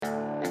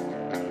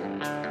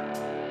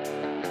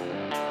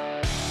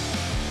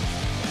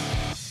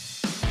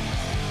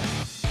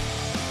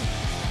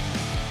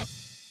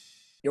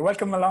You're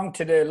welcome along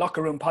to the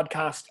Locker Room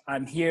podcast.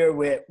 I'm here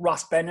with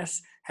Ross Bennett,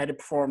 Head of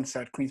Performance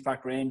at Queen's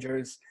Park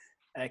Rangers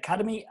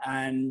Academy,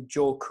 and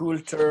Joe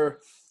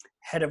Coulter,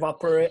 Head of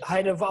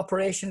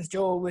Operations,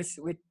 Joe,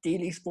 with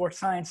Daily Sports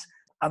Science,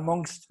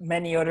 amongst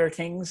many other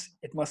things,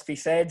 it must be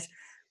said.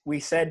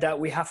 We said that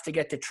we have to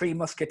get the three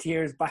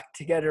musketeers back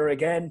together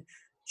again.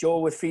 Joe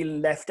was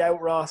feeling left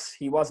out, Ross.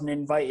 He wasn't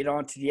invited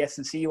onto the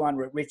S&C one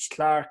with Rich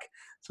Clark.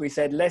 So we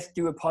said, let's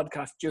do a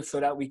podcast just so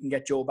that we can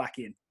get Joe back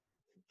in.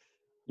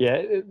 Yeah,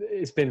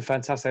 it's been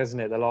fantastic,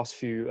 hasn't it, the last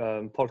few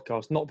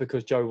podcasts? Not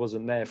because Joe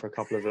wasn't there for a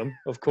couple of them,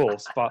 of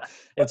course, but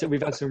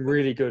we've had some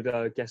really good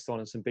guests on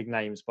and some big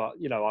names. But,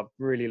 you know, I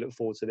really look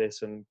forward to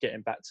this and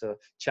getting back to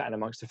chatting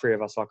amongst the three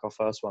of us like our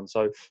first one.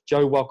 So,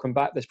 Joe, welcome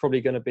back. There's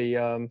probably going to be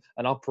an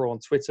uproar on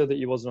Twitter that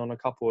you wasn't on a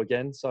couple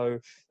again. So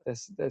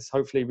there's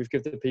hopefully we've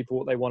given the people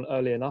what they want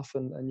early enough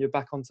and you're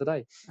back on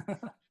today.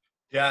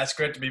 Yeah, it's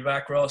great to be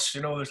back, Ross.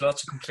 You know, there's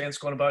lots of complaints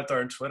going about there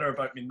on Twitter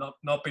about me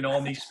not being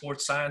on these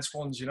sports science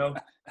ones, you know.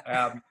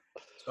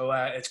 So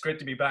it's great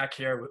to be back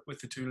here with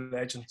the two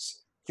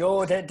legends.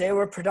 Joe, they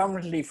were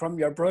predominantly from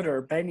your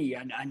brother, Benny,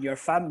 and your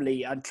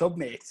family and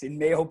clubmates in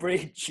Mayo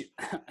Bridge.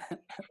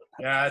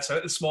 Yeah, it's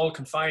a small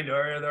confined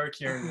area there,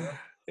 Ciaran. You know?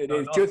 It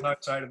is just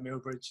outside of Mayo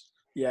Bridge.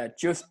 Yeah,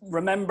 just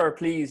remember,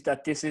 please,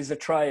 that this is a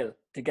trial.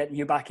 To getting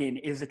you back in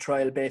is a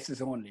trial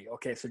basis only.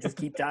 Okay, so just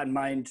keep that in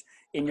mind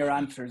in your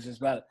answers as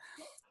well.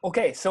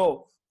 Okay,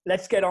 so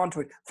let's get on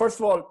to it. First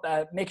of all,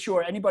 make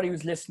sure anybody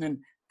who's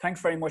listening,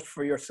 thanks very much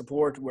for your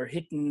support. We're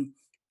hitting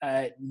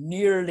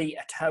nearly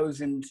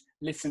 1,000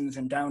 listens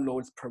and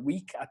downloads per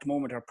week at the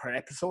moment, or per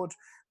episode,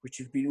 which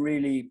has been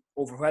really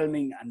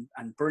overwhelming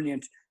and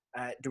brilliant.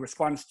 The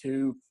response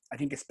to, I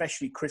think,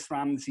 especially Chris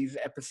Ramsey's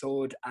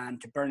episode and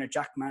to Bernard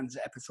Jackman's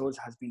episodes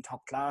has been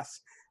top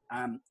class,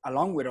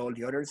 along with all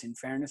the others, in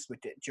fairness,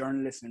 with the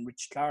journalist and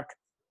Rich Clark.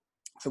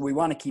 So we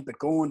want to keep it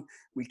going.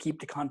 We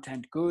keep the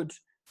content good.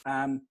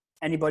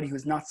 Anybody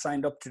who's not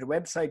signed up to the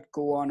website,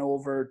 go on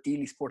over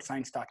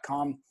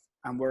dailysportscience.com,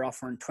 and we're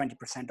offering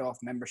 20% off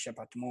membership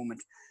at the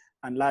moment.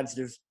 And lads,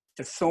 there's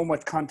so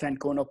much content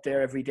going up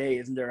there every day,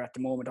 isn't there, at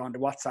the moment, on the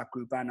WhatsApp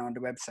group and on the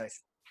website?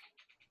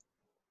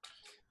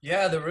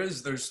 Yeah, there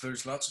is.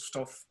 There's lots of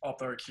stuff up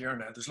there,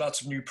 Ciaran. There's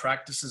lots of new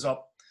practices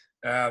up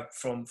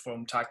from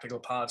tactical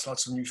pads,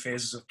 lots of new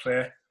phases of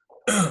play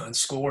and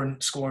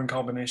scoring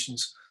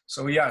combinations.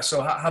 So yeah,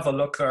 so have a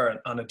look there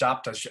and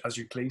adapt as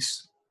you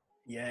please.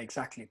 Yeah,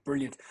 exactly.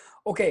 Brilliant.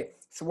 Okay,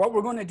 so what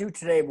we're going to do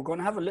today, we're going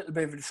to have a little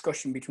bit of a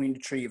discussion between the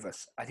three of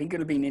us. I think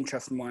it'll be an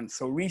interesting one.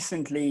 So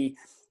recently,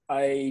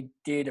 I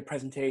did a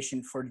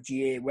presentation for the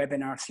GAA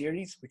webinar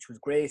series, which was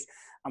great.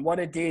 And what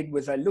I did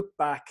was I looked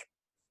back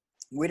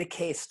with a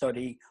case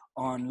study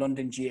on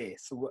London GAA.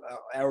 So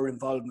our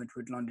involvement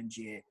with London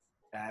GAA,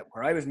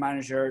 where I was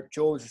manager,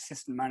 Joe was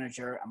assistant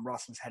manager, and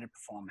Ross was head of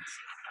performance.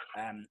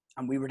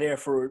 And we were there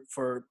for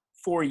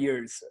 4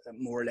 years,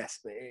 more or less,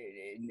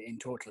 in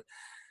total.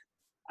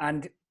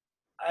 And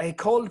I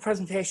called the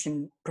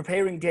presentation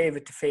Preparing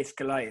David to Face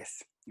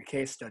Goliath, a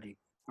case study.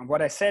 And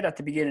what I said at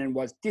the beginning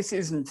was, this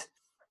isn't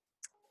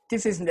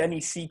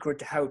any secret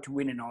to how to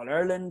win in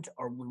All-Ireland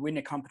or win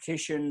a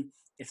competition.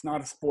 It's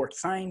not a sports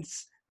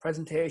science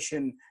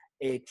presentation.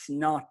 It's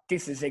not,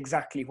 this is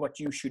exactly what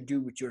you should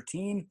do with your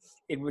team.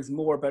 It was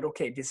more about,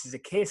 okay, this is a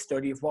case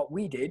study of what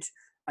we did,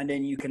 and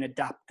then you can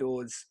adapt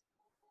those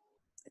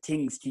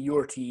things to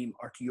your team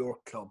or to your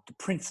club, the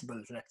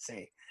principles, let's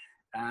say.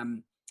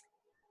 The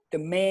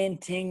main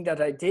thing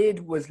that I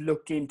did was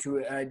look back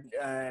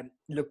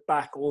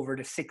over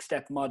the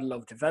 6-step model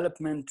of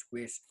development,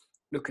 with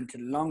looking to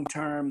the long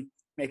term,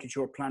 making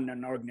sure planning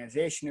and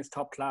organization is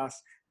top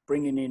class,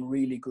 bringing in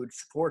really good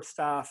support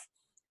staff,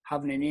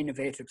 having an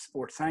innovative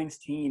sports science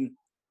team,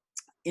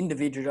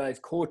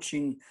 individualized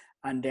coaching,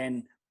 and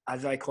then,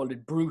 as I called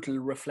it, brutal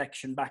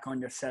reflection back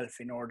on yourself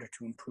in order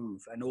to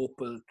improve, an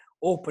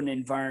open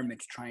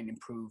environment to try and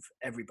improve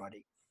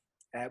everybody.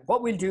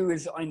 What we'll do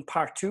is, in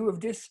part 2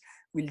 of this,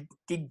 we'll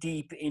dig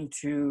deep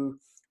into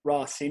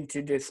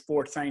the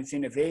sports science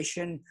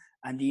innovation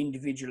and the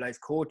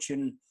individualized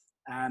coaching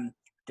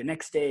the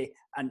next day.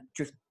 And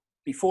just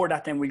before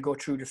that, then we'll go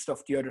through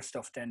the other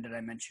stuff then that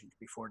I mentioned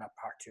before that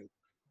part 2.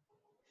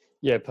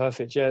 Yeah,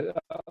 perfect. Yeah,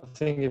 I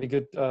think it'd be a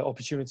good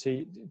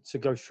opportunity to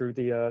go through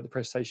the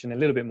presentation in a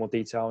little bit more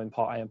detail in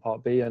part A and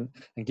part B, and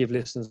give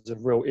listeners a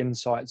real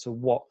insight to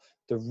what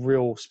the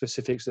real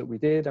specifics that we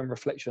did and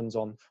reflections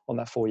on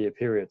that 4-year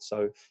period.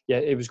 So yeah,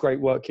 it was great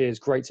work here. It's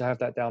great to have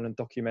that down and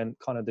document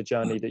kind of the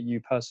journey that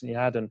you personally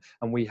had and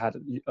we had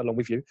along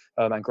with you,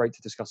 and great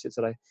to discuss it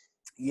today.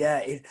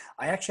 Yeah,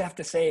 I actually have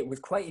to say it was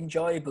quite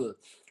enjoyable.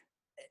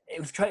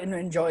 It was quite an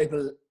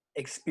enjoyable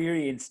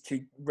experience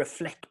to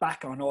reflect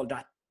back on all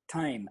that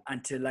time,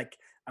 and to, like,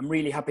 I'm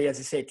really happy, as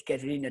I said, to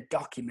get it in a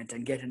document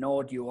and get an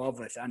audio of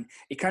it, and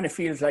it kind of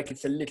feels like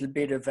it's a little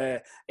bit of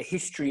a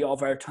history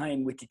of our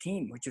time with the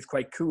team, which is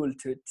quite cool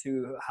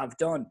to have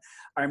done.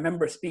 I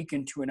remember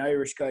speaking to an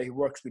Irish guy who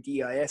works with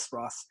EIS,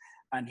 Ross,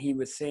 and he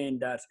was saying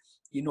that,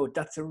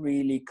 that's a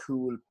really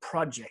cool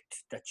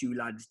project that you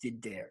lads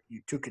did there.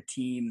 You took a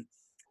team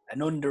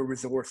an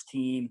under-resourced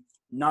team,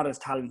 not as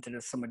talented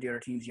as some of the other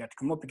teams you had to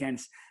come up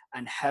against,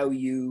 and how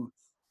you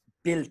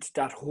built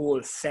that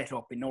whole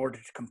setup in order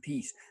to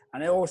compete.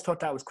 And I always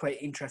thought that was quite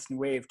an interesting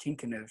way of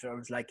thinking of it. I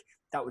was like,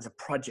 that was a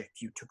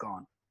project you took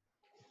on.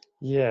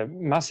 Yeah,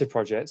 massive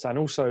projects, and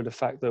also the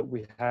fact that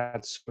we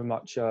had so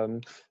much, I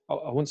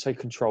wouldn't say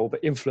control,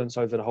 but influence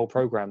over the whole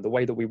program, the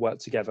way that we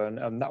worked together,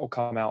 and that will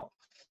come out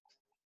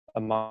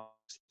amongst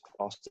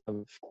us.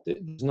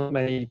 There's not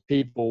many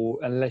people,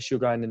 unless you're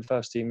going in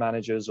first team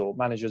managers or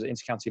managers at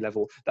intercounty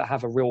level, that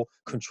have a real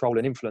control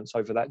and influence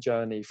over that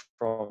journey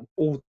from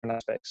all different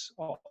aspects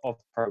of the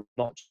program,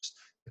 not just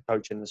the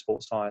coaching, the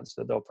sports science,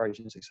 the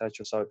operations,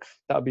 etc. So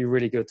that would be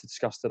really good to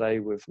discuss today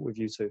with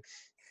you two.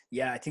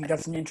 Yeah, I think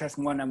that's an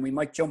interesting one, and we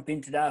might jump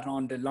into that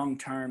on the long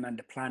term and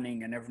the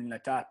planning and everything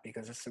like that,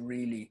 because it's a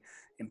really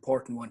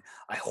important one.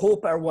 I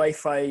hope our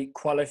Wi-Fi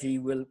quality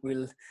will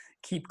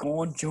keep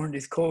going during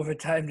this COVID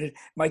time. It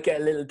might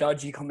get a little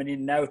dodgy coming in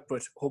and out,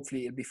 but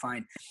hopefully it'll be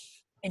fine.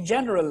 In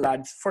general,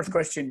 lads, first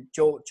question,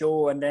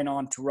 Joe, and then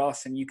on to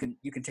Ross, and you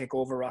can take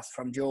over, Ross,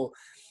 from Joe.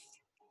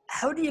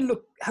 How do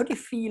you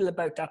feel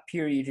about that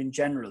period in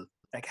general?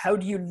 Like, how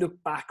do you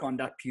look back on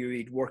that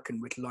period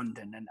working with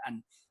London,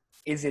 and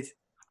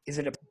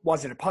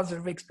was it a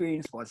positive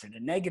experience? Was it a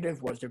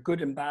negative? Was there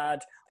good and bad?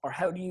 Or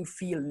how do you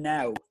feel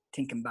now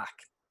thinking back?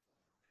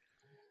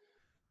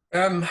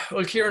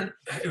 Well, Ciaran,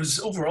 it was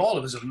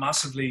a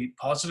massively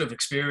positive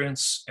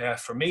experience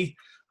for me.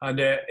 And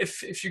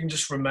if you can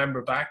just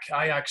remember back,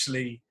 I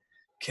actually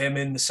came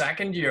in the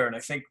second year, and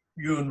I think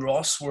you and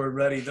Ross were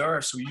already there.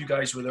 So you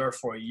guys were there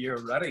for a year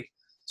already.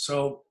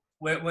 So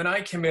when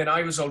I came in,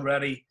 I was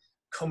already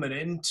coming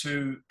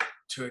into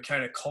a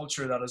kind of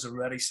culture that is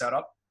already set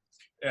up.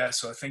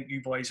 So I think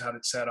you boys had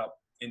it set up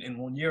in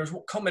 1 year.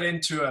 Coming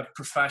into a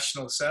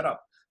professional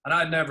setup, and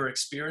I'd never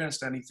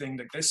experienced anything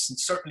like this, and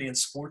certainly in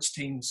sports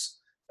teams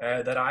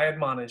that I had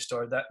managed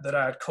or that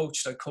I had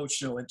coached. I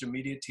coached,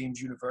 intermediate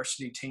teams,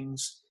 university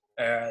teams,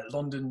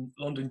 London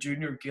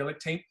Junior Gaelic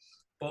team.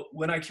 But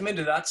when I came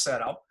into that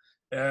setup,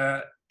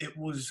 it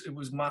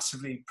was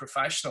massively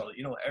professional.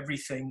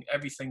 Everything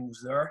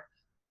was there.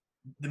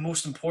 The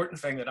most important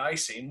thing that I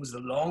seen was the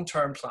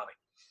long-term planning.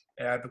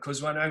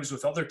 Because when I was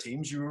with other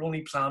teams, you were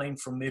only planning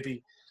from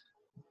maybe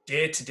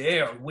day to day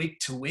or week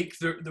to week.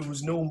 There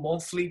was no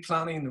monthly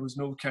planning. There was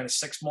no kind of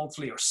 6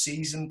 monthly or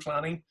season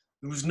planning.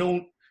 There was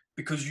no,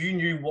 because you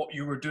knew what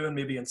you were doing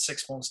maybe in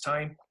 6 months'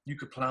 time, you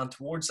could plan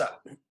towards that.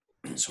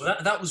 So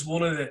that was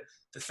one of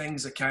the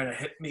things that kind of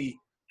hit me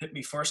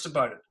first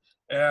about it.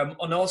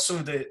 And also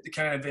the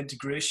kind of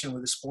integration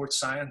with the sports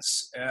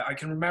science. I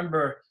can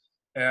remember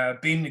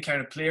being the kind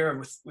of player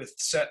with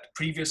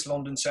previous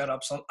London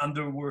setups, and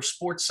there were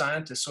sports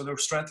scientists, so there were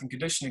strength and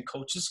conditioning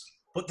coaches,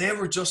 but they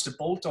were just a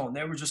bolt-on.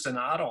 They were just an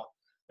add-on.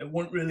 They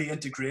weren't really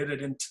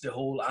integrated into the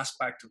whole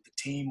aspect of the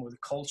team or the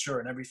culture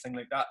and everything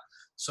like that.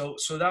 So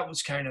that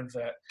was kind of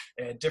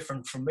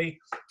different from me.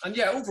 And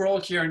yeah,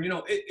 overall, Ciaran,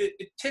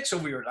 it takes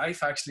over your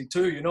life actually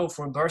too,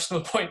 from a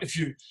personal point of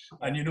view.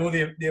 And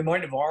the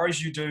amount of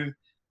hours you do,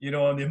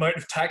 and the amount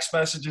of text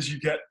messages you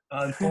get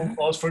and phone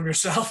calls from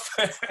yourself.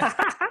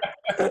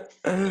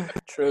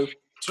 True.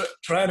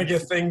 Trying to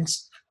get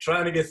things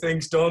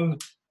done,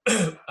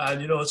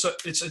 and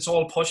it's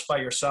all pushed by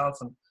yourself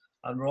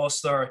and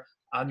Ross there,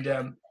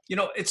 and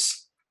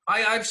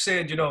I've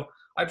said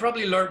I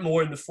probably learned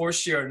more in the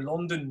first year in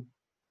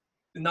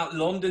that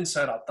London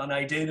setup than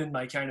I did in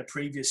my kind of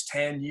previous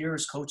 10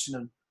 years coaching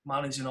and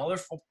managing other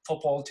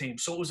football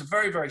teams. So it was a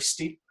very, very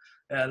steep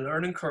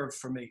learning curve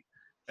for me,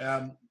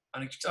 and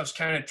I was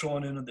kind of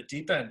thrown in on the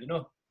deep end,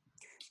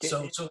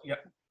 So yeah.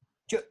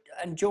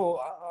 And Joe,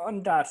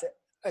 on that,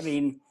 I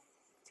mean,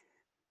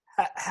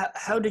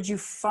 how did you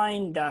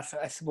find that,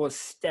 I suppose,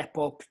 step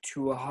up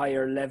to a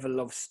higher level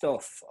of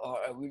stuff? Or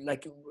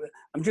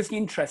I'm just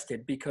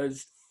interested,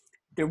 because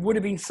there would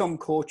have been some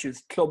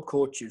coaches, club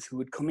coaches, who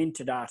would come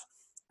into that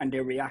and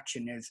their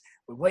reaction is,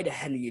 well, why the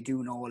hell are you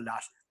doing all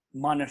that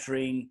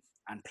monitoring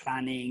and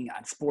planning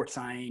and sports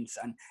science?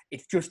 And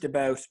it's just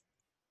about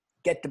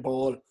get the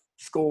ball,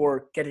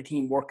 score, get a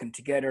team working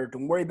together.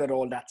 Don't worry about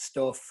all that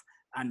stuff.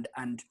 And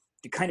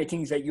the kind of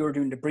things that you're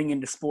doing to bring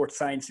in the sports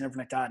science and everything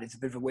like that is a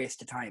bit of a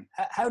waste of time.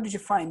 How did you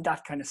find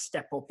that kind of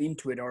step up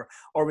into it? Or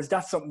was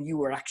that something you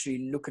were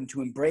actually looking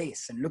to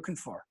embrace and looking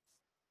for?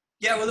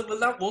 Yeah, well,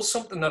 that was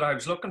something that I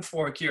was looking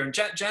for, Ciaran.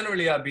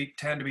 Generally,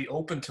 tend to be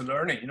open to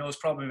learning. It's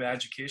probably my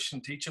education,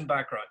 teaching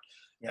background.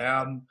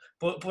 Yeah.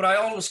 But I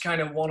always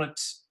kind of wanted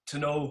to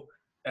know,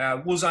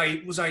 was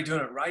I doing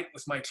it right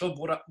with my club?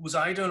 Was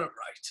I doing it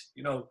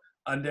right?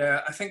 And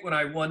I think when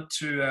I went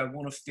to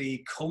one of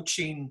the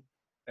coaching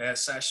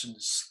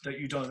sessions that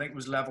you done, I think it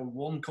was level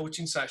 1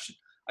 coaching session,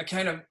 I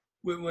kind of,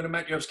 when I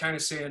met you, I was kind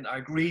of saying I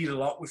agreed a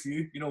lot with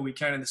you. We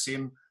kind of the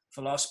same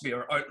philosophy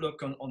or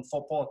outlook on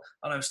football,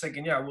 and I was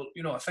thinking, yeah, well,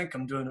 I think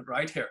I'm doing it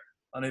right here,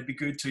 and it'd be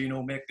good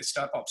to make the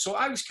step up. So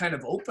I was kind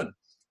of open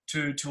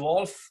to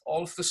all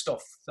of the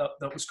stuff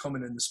that was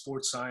coming in the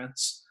sports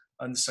science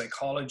and the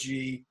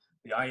psychology,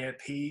 the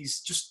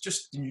IAPs,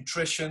 just the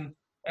nutrition,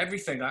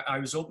 everything, I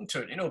was open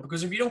to it, you know,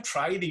 because if you don't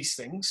try these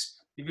things,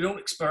 if you don't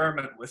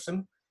experiment with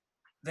them,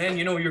 then,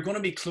 you know, you're going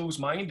to be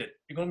closed-minded.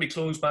 You're going to be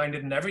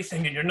closed-minded in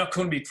everything, and you're not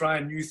going to be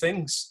trying new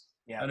things.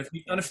 Yeah.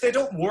 And if they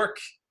don't work,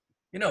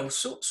 you know,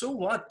 so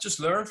what? Just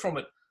learn from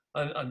it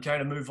and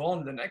kind of move on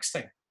to the next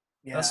thing.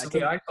 Yeah, That's the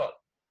way I thought.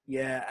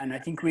 Yeah, and I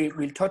think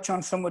we'll touch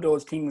on some of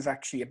those things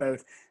actually about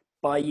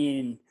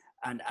buy-in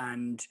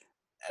and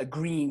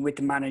agreeing with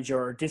the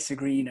manager or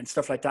disagreeing and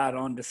stuff like that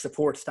on the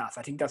support staff.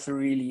 I think that's a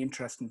really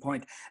interesting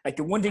point. Like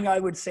the one thing I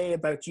would say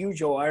about you,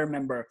 Joe, I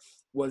remember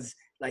was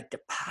like the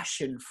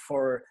passion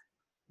for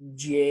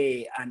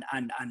GAA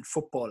and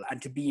football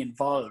and to be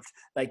involved.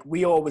 Like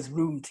we always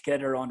roomed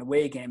together on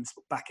away games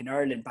back in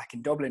Ireland, back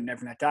in Dublin and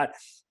everything like that.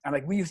 And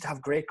like we used to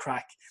have great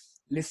crack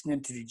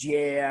listening to the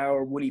GAA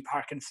or Willie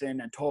Parkinson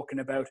and talking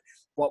about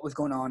what was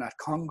going on at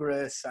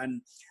Congress.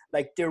 And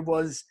like there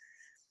was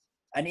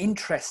an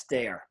interest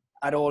there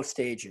at all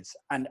stages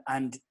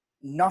and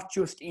not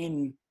just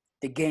in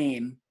the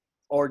game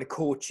or the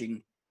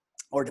coaching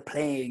or the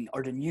playing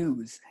or the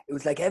news. It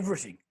was like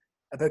everything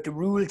about the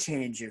rule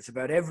changes,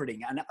 about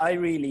everything. And I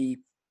really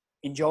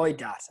enjoyed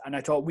that. And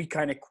I thought we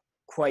kind of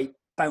quite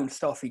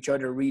bounced off each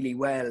other really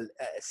well,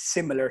 a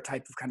similar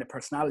type of kind of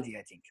personality,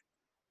 I think.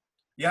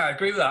 Yeah, I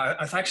agree with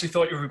that. I actually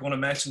thought you were going to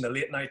mention the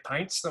late night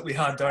pints that we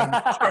had down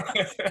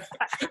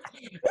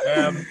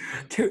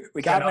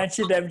we can't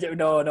mention them.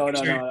 No. On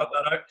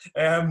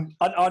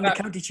the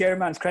county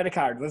chairman's credit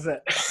card, was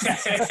it?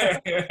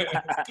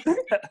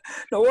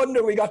 No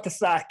wonder we got the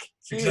sack.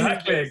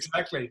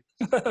 Exactly.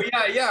 But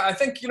yeah. I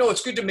think, you know,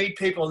 it's good to meet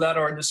people that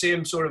are in the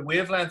same sort of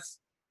wavelength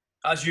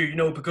as you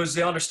know, because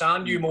they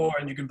understand you more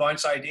and you can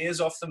bounce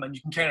ideas off them and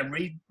you can kind of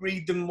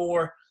read them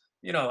more.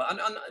 You know, and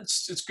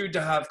it's good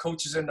to have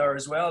coaches in there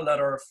as well that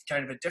are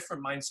kind of a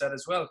different mindset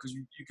as well, because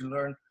you can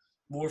learn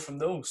more from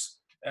those.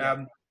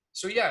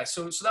 So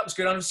that was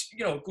good. And was,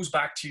 you know, it goes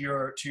back to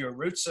your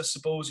roots, I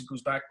suppose. It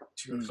goes back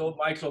to your club,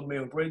 my club,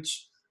 Mayo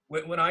Bridge.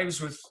 When I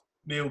was with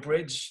Mayo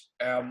Bridge,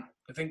 I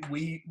think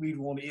we'd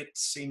won 8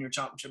 senior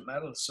championship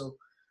medals. So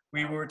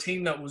we were a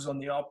team that was on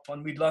the up,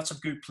 and we'd lots of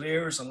good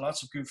players and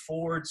lots of good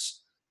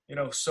forwards. You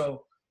know,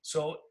 so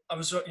I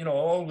was, you know,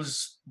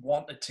 always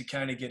wanted to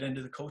kind of get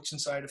into the coaching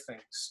side of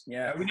things.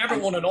 Yeah, we never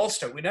won an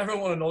Ulster. We never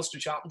won an Ulster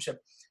championship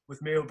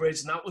with Mayo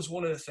Bridge, and that was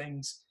one of the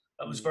things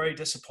that was very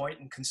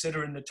disappointing,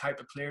 considering the type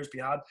of players we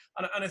had.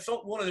 And I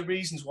thought one of the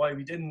reasons why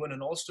we didn't win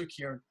an Ulster,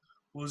 Ciaran,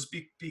 was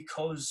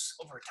because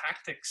of our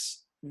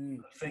tactics,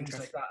 things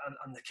like that,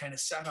 and the kind of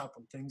setup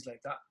and things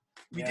like that.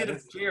 We did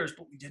have players,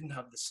 but we didn't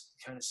have this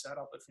kind of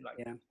setup, if you like.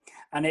 Yeah,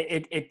 and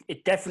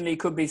it definitely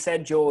could be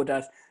said, Joe,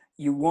 that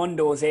you won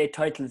those 8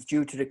 titles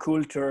due to the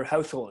Coulter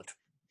household.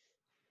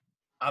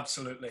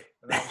 Absolutely.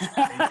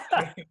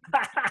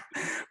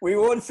 We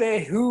won't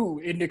say who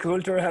in the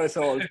Coulter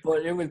household,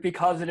 but it was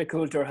because of the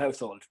Coulter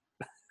household.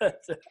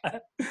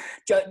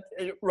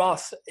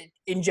 Ross,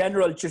 in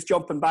general, just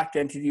jumping back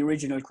then to the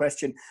original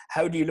question,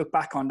 how do you look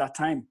back on that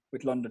time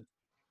with London?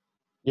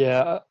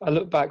 Yeah, I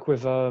look back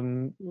with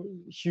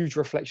huge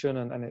reflection,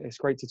 and it's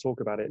great to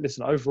talk about it.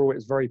 Listen, overall,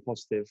 it's very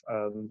positive.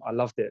 I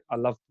loved it. I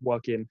loved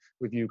working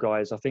with you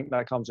guys. I think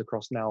that comes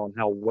across now on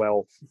how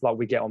well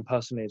we get on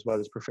personally as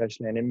well as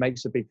professionally, and it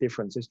makes a big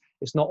difference.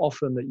 It's not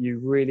often that you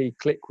really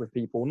click with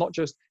people, not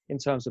just in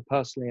terms of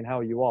personally and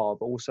how you are,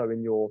 but also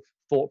in your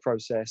thought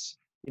process.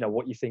 You know,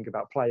 what you think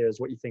about players,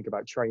 what you think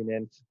about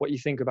training, what you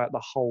think about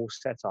the whole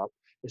setup.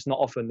 It's not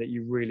often that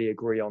you really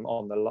agree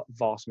on the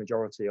vast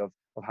majority of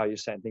how you're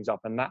setting things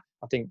up. And that,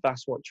 I think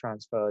that's what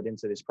transferred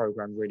into this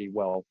program really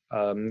well.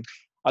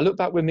 I look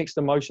back with mixed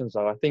emotions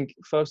though. I think,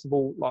 first of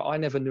all, I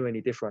never knew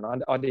any different.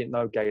 I didn't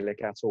know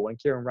Gaelic at all. And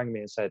Ciaran rang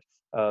me and said,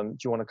 do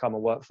you want to come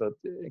and work for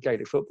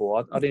Gaelic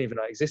football? I didn't even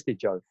know it existed,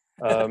 Joe.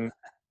 I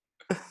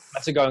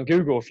had to go and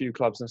Google a few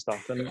clubs and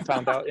stuff and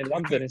found out in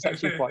London it's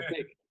actually quite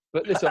big.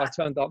 But listen, I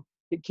turned up.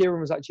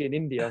 Ciaran was actually in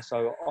India,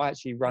 so I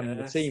actually ran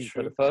the team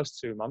for the first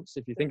 2 months,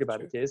 if you think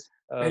about it, Kiz.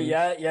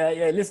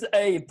 Yeah. Listen,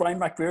 hey, Brian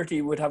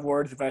McBrearty would have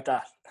words about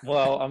that.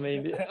 Well, I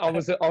mean, I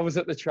was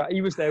at the track. He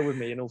was there with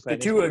me, in all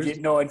fairness. The two of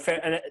you, no, in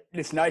fair,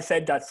 listen, I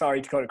said that,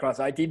 sorry to cut across.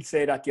 I did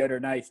say that the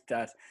other night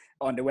that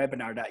on the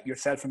webinar that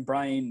yourself and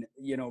Brian,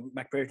 you know,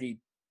 McBrearty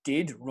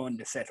did run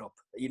the setup,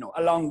 you know,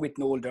 along with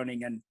Noel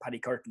Dunning and Paddy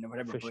Curtin or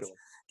whatever. But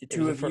the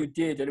two of you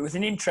did. And it was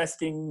an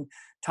interesting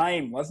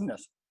time, wasn't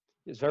it?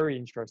 It's very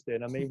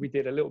interesting. I mean, we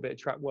did a little bit of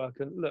track work,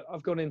 and look,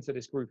 I've gone into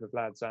this group of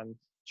lads and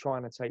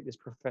trying to take this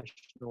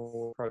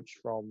professional approach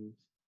from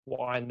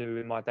what I knew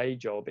in my day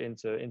job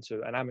into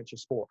an amateur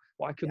sport.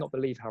 Well, I could not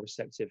believe how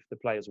receptive the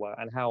players were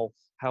and how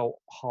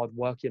hard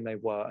working they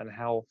were and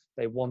how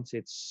they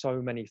wanted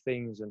so many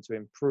things and to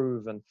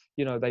improve. And,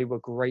 you know, they were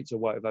great to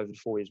work with over the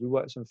 4 years. We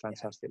worked with some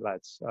fantastic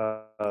lads.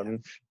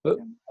 But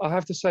I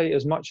have to say,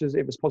 as much as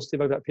it was positive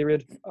over that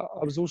period,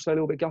 I was also a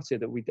little bit gutted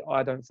that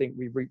I don't think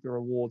we reaped the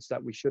rewards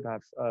that we should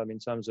have in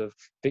terms of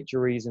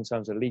victories, in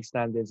terms of league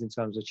standings, in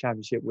terms of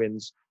championship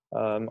wins.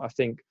 I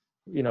think,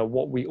 you know,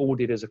 what we all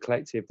did as a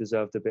collective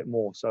deserved a bit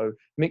more. So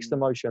mixed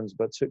emotions,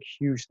 but took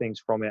huge things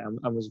from it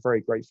and was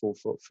very grateful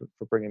for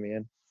bringing me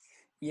in.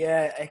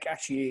 Yeah,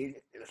 actually,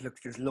 look,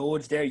 there's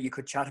loads there you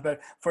could chat about.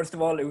 First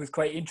of all, it was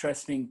quite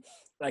interesting.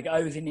 Like,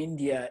 I was in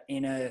India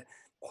in a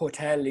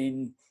hotel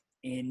in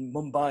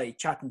Mumbai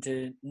chatting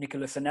to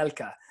Nicholas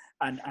Anelka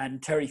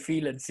and Terry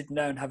Phelan, sitting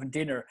down having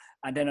dinner,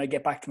 and then I'd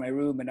get back to my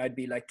room and I'd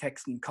be like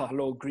texting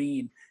Cathal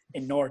Green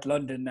in North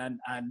London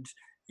and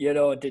you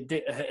know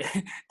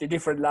the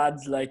different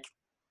lads, like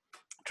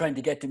trying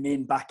to get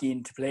them back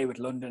in to play with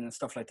London and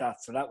stuff like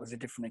that. So that was a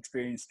different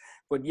experience.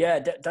 But yeah,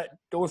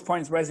 those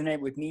points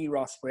resonate with me,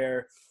 Ross,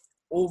 where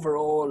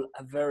overall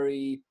a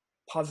very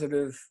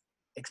positive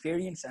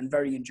experience and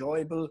very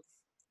enjoyable.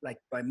 Like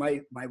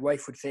my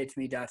wife would say to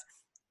me that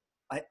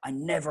I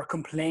never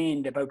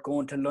complained about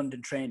going to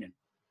London training.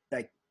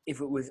 Like,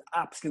 if it was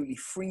absolutely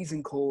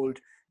freezing cold,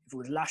 if it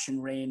was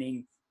lashing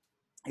raining,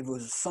 if it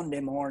was a Sunday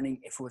morning,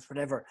 if it was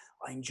whatever,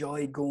 I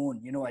enjoyed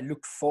going. You know, I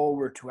looked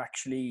forward to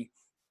actually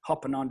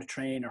hopping on the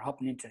train or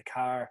hopping into the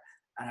car.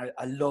 And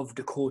I loved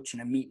the coaching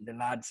and meeting the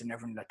lads and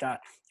everything like that.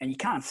 And you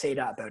can't say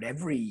that about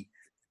every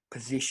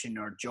position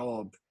or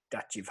job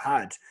that you've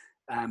had.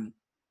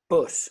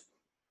 But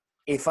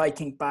if I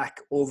think back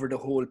over the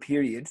whole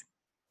period,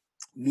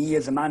 me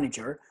as a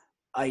manager,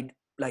 it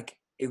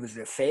was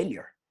a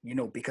failure, you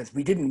know, because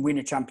we didn't win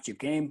a championship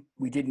game,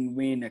 we didn't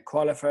win a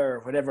qualifier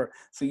or whatever.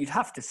 So you'd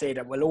have to say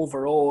that, well,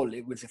 overall,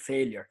 it was a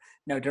failure.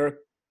 Now,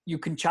 you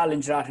can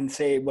challenge that and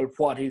say, well,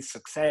 what is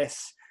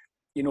success?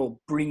 You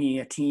know, bringing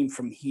a team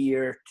from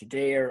here to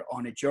there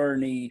on a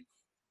journey,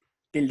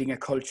 building a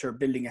culture,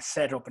 building a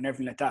setup and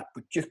everything like that.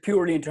 But just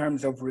purely in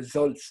terms of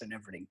results and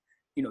everything,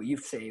 you know,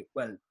 you'd say,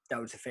 well,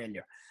 that was a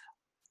failure.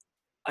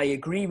 I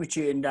agree with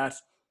you in that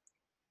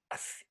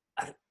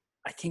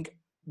I think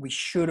we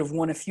should have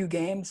won a few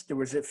games. There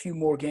was a few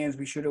more games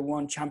we should have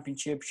won,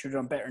 championship, should have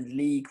done better in the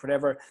league,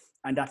 whatever.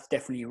 And that's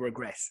definitely a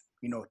regret,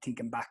 you know,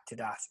 thinking back to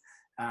that.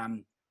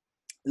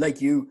 Like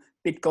you,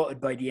 bit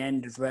gutted by the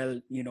end as well,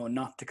 you know,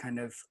 not to kind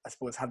of, I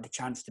suppose, have the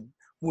chance to,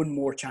 one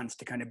more chance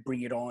to kind of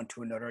bring it on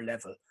to another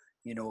level,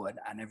 you know,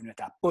 and everything like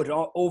that. But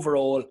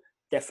overall,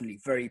 definitely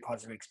very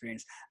positive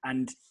experience.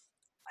 And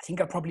I think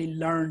I probably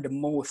learned the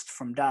most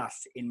from that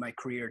in my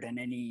career than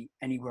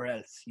anywhere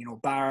else, you know,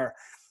 bar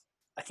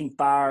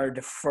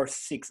the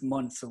first 6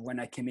 months of when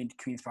I came into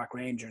Queen's Park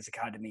Rangers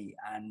Academy,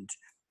 and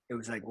it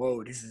was like,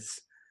 whoa, this is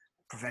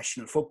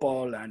professional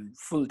football and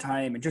full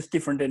time and just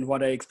different than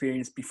what I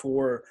experienced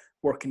before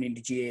working in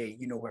the GAA,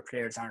 you know, where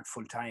players aren't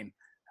full time.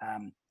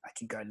 I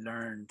think I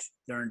learned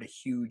a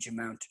huge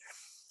amount.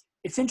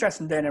 It's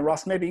interesting then, and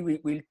Ross, maybe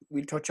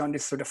we'll touch on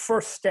this. So the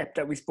first step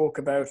that we spoke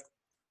about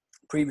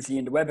previously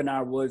in the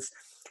webinar was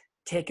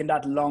taking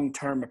that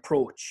long-term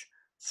approach,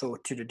 so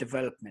to the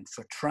development,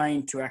 so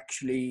trying to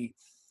actually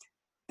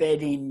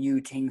bed in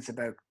new things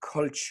about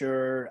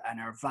culture and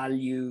our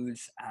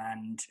values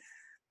and,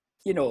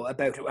 you know,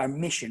 about our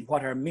mission,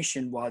 what our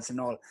mission was and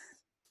all.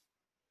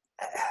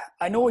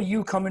 I know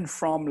you coming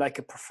from like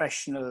a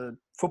professional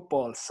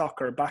football,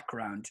 soccer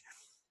background,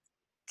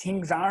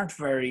 things aren't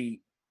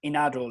very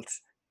long-term.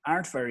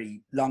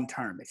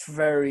 It's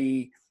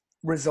very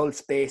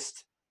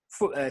results-based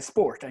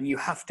sport, and you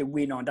have to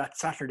win on that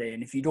Saturday.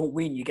 And if you don't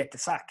win, you get the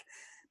sack.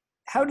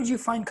 How did you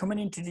find coming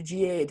into the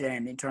GAA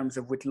then, in terms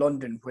of with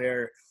London,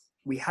 where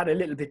we had a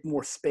little bit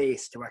more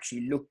space to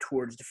actually look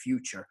towards the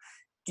future?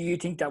 Do you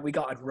think that we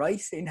got it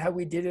right in how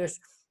we did it?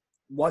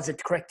 Was it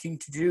the correct thing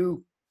to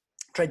do?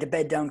 Try to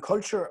bed down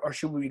culture, or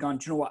should we be gone,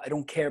 do you know what, I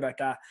don't care about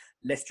that.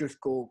 Let's just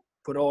go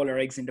put all our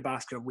eggs in the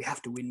basket. We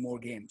have to win more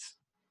games.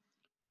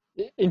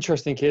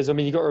 Interesting, kids. I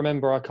mean, you got to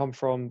remember I come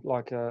from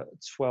like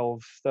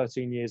 12,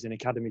 13 years in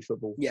academy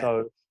football. Yeah.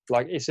 So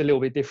like it's a little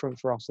bit different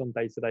for us on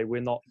day to day.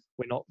 We're not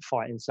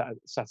fighting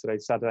Saturday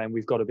to Saturday, and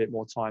we've got a bit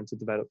more time to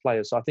develop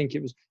players. So I think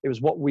it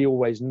was what we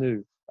always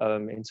knew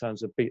in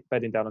terms of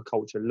bedding down a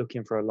culture,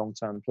 looking for a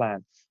long-term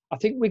plan. I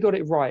think we got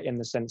it right in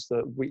the sense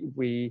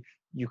that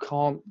you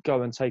can't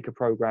go and take a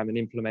program and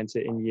implement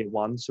it in year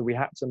one. So we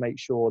had to make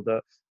sure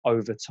that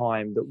over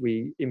time that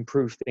we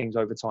improved things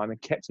over time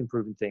and kept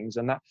improving things.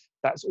 And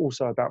that's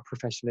also about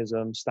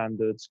professionalism,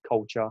 standards,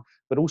 culture,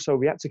 but also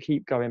we had to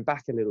keep going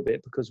back a little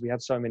bit because we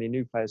had so many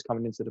new players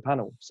coming into the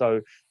panel.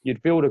 So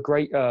you'd build a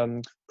great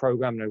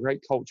program and a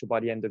great culture by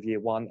the end of year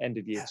one, end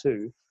of year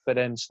two, but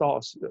then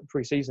start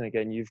pre-season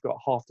again, you've got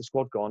half the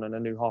squad gone and a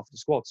new half of the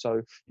squad.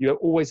 So you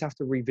always have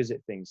to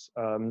revisit things.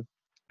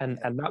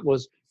 And that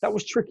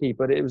was tricky,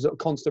 but it was a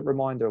constant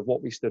reminder of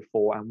what we stood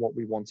for and what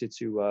we wanted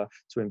to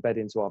embed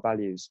into our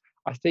values.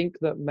 I think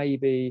that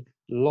maybe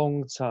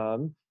long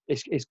term,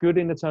 it's good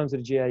in the terms of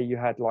the GA. You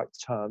had like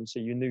terms, so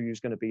you knew you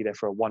was going to be there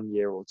for a 1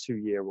 year or 2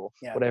 year or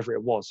whatever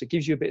it was. It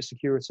gives you a bit of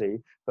security,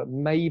 but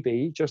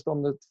maybe just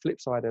on the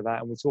flip side of that,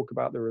 and we'll talk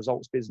about the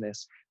results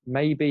business.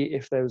 Maybe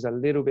if there was a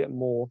little bit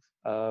more.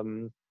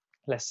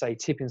 Let's say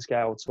tipping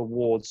scale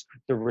towards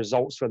the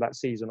results for that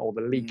season or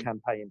the league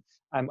campaign,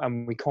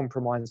 and we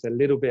compromised a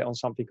little bit on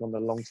something on the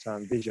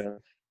long-term vision,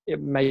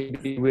 it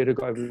maybe we'd have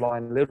got over the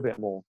line a little bit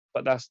more.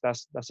 But that's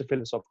a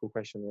philosophical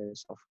question in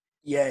itself.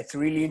 Yeah, it's a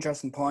really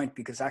interesting point,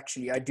 because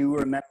actually I do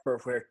remember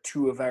where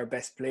two of our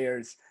best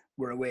players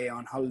were away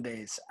on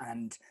holidays,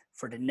 and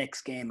for the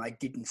next game, I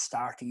didn't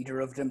start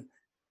either of them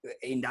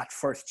in that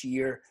first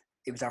year.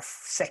 It was our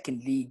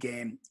second league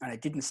game, and I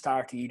didn't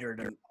start either of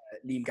them,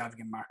 Liam Gavin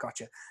and Mark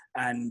Gotcha.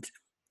 And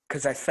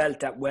because I felt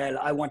that, well,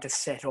 I want to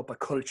set up a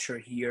culture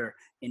here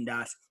in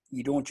that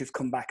you don't just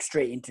come back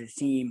straight into the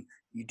team.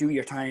 You do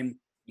your time,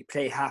 you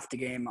play half the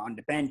game on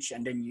the bench,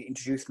 and then you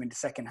introduce them in the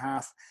second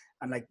half.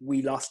 And like,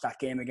 we lost that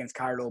game against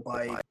Carlow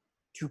by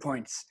 2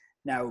 points.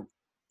 Now,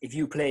 if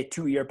you play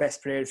two of your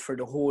best players for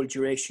the whole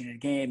duration of the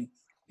game,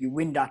 you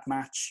win that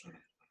match,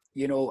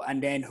 you know,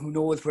 and then who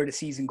knows where the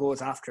season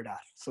goes after that.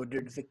 So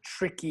there's a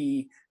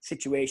tricky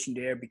situation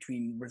there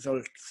between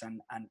results and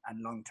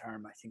long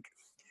term, I think.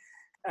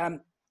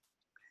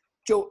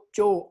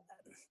 Joe,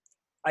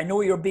 I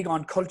know you're big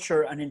on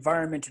culture and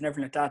environment and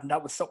everything like that, and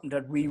that was something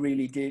that we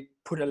really did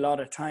put a lot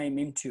of time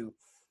into.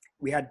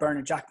 We had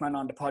Bernard Jackman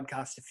on the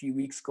podcast a few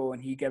weeks ago,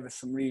 and he gave us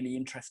some really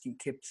interesting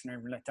tips and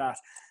everything like that.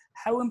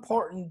 How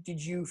important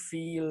did you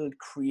feel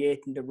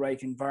creating the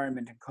right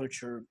environment and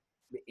culture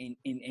in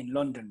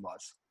London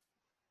was?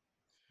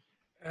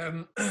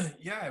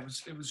 Yeah,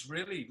 it was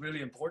really,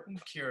 really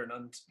important, Ciaran.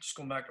 And just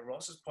going back to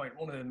Ross's point,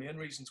 one of the main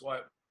reasons why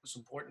it was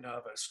important to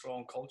have a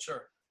strong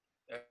culture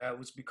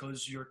was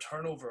because your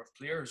turnover of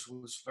players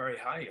was very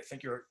high. I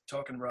think you're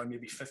talking around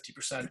maybe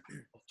 50%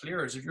 of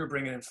players. If you're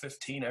bringing in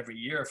 15 every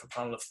year for a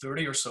panel of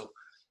 30 or so,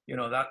 you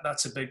know,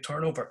 that's a big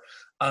turnover.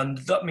 And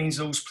that means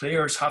those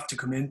players have to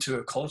come into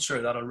a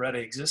culture that already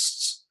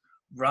exists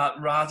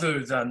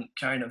rather than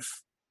kind of,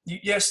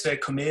 yes, they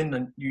come in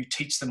and you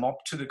teach them up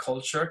to the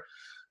culture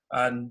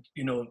and,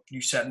 you know,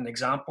 you set an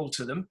example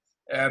to them.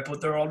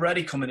 But they're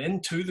already coming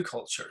into the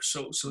culture.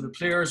 So the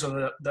players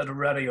that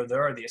already are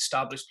there, the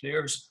established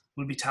players,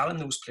 will be telling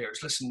those players,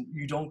 listen,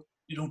 you don't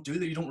do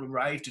that. You don't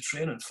arrive to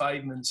training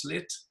 5 minutes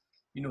late.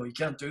 You know, you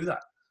can't do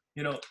that.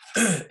 You know,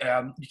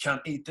 you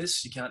can't eat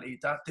this, you can't eat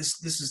that.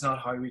 This is not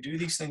how we do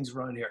these things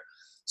around here.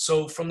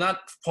 So from that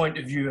point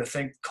of view, I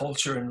think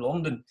culture in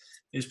London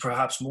is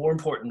perhaps more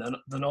important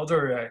than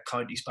other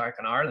counties back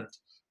in Ireland.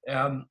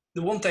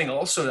 The one thing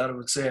also that I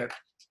would say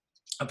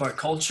about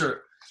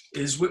culture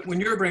is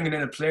when you're bringing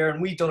in a player,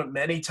 and we've done it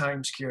many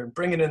times, Ciaran,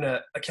 bringing in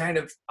a kind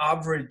of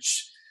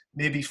average,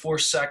 maybe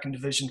first, second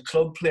division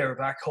club player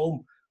back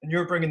home, and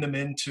you're bringing them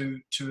into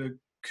a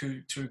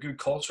good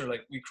culture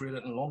like we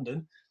created in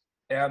London,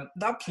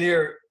 that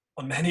player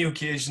on many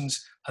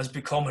occasions has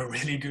become a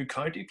really good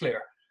county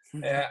player.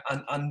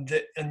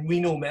 And we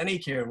know many,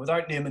 Ciaran,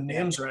 without naming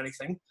names or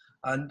anything,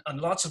 and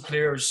lots of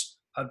players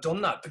have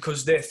done that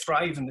because they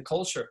thrive in the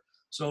culture.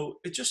 So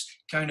it just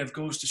kind of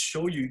goes to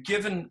show you,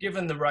 given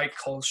the right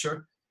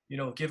culture, you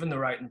know, given the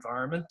right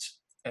environment,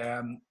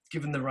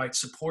 given the right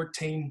support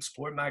team,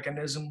 support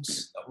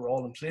mechanisms that were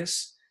all in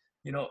place,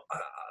 you know,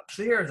 a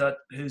player that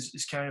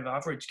is kind of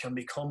average can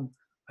become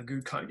a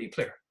good county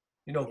player,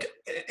 you know,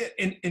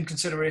 in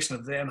consideration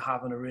of them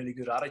having a really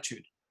good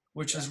attitude,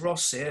 which, as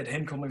Ross said,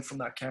 him coming from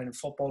that kind of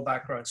football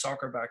background,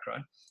 soccer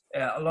background,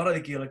 a lot of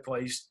the Gaelic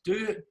boys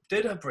did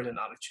have brilliant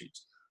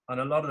attitudes, and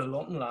a lot of the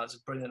London lads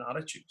have brilliant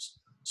attitudes.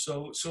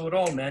 So it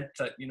all meant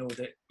that, you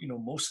know,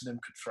 most of them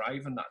could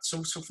thrive in that.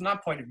 So from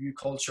that point of view,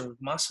 culture was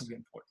massively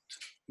important.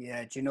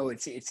 Yeah, do you know,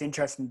 it's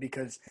interesting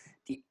because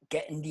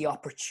getting the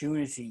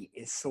opportunity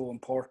is so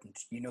important.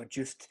 You know,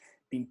 just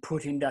being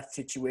put in that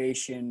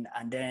situation,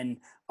 and then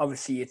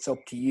obviously it's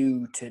up to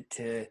you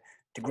to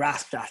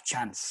grasp that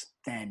chance.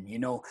 Then, you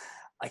know,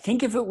 I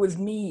think if it was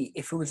me,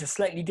 if it was a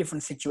slightly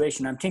different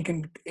situation, I'm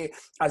thinking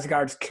as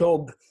regards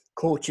club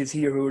coaches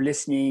here who are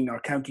listening, or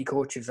county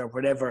coaches or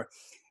whatever.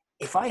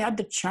 If I had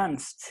the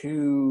chance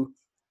to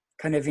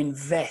kind of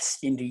invest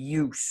in the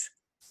youth,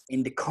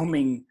 in the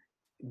coming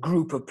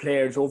group of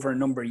players over a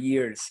number of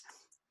years,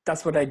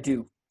 that's what I'd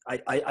do.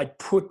 I'd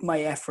put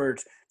my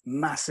effort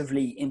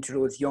massively into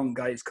those young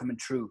guys coming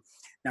through.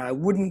 Now, I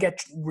wouldn't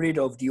get rid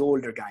of the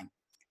older gang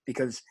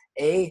because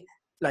A,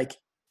 like,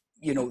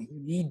 you know,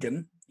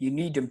 you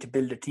need them to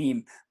build a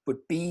team, but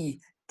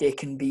B, they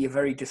can be a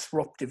very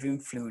disruptive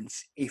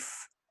influence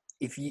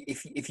if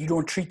you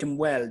don't treat them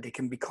well, they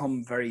can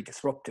become very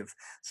disruptive.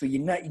 So you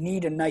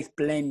need a nice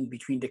blend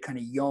between the kind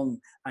of young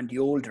and the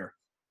older.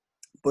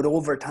 But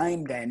over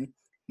time, then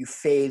you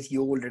phase the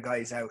older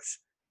guys out.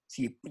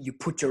 So you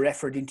put your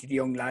effort into the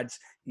young lads.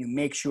 You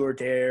make sure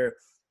they're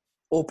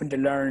open to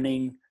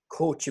learning,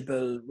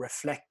 coachable,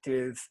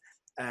 reflective.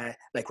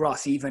 Like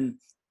Ross, even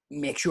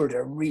make sure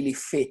they're really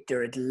fit,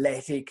 they're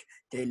athletic,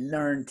 they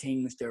learn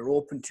things, they're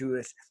open to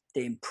it,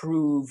 they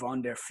improve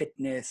on their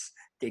fitness,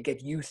 they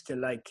get used to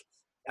like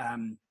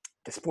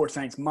the sports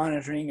science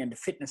monitoring and the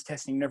fitness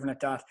testing and everything like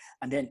that.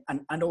 And then,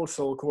 and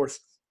also, of course,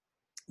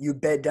 you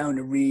bed down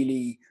a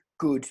really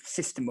good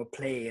system of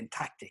play and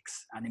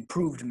tactics and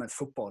improve them as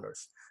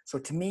footballers. So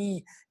to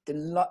me,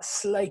 the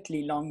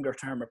slightly longer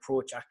term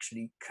approach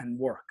actually can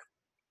work.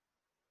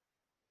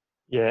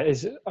 Yeah,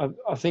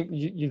 I think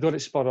you got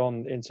it spot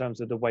on in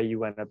terms of the way you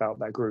went about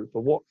that group.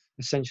 But what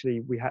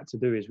essentially we had to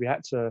do is we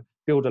had to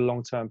build a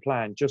long-term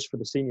plan just for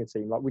the senior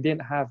team. Like, we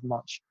didn't have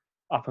much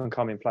up and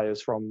coming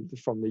players from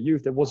the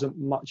youth. There wasn't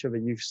much of a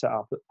youth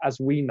setup as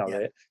we know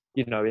it,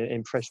 you know,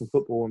 in professional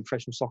football and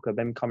professional soccer,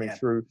 them coming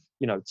through,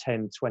 you know,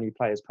 10, 20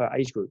 players per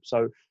age group.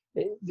 So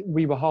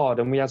we were hard,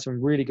 and we had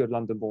some really good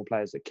London-born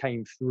players that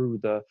came through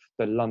the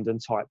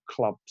London-type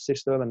club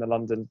system and the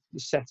London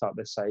setup,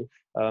 let's say.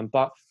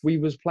 But we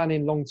was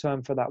planning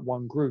long-term for that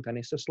one group, and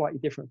it's a slightly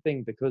different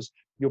thing because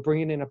you're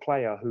bringing in a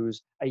player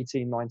who's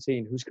 18,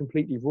 19, who's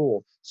completely raw.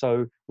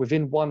 So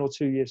within 1 or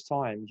 2 years'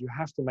 time, you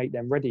have to make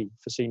them ready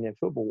for senior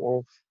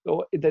football,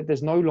 or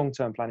there's no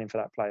long-term planning for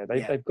that player.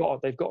 They've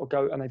got to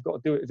go, and they've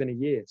got to do it within a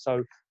year.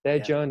 So their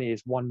journey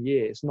is 1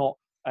 year. It's not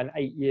an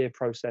 8-year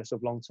process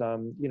of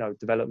long-term, you know,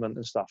 development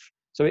and stuff.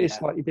 So it is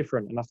slightly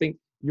different. And I think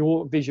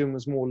your vision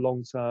was more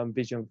long-term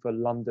vision for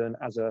London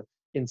as a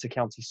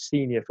inter-county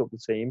senior football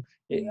team.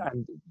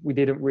 And we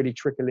didn't really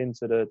trickle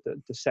into the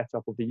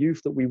setup of the youth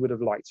that we would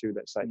have liked to,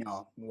 let's say.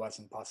 No, it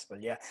wasn't possible.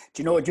 Yeah.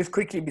 Do you know, just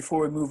quickly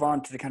before we move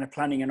on to the kind of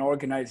planning and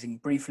organising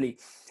briefly,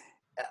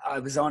 I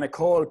was on a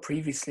call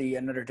previously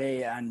another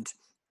day, and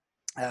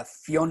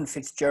Fionn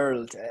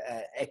Fitzgerald,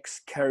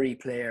 ex-Kerry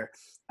player,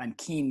 and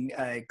Keane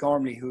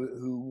Gormley,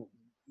 who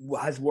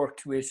has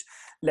worked with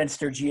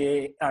Leinster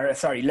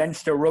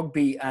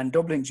Rugby and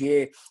Dublin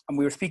GAA, and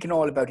we were speaking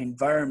all about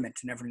environment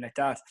and everything like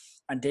that.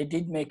 And they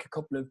did make a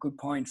couple of good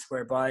points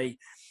whereby,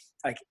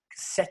 like,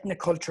 setting a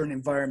culture and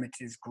environment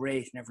is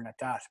great and everything like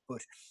that,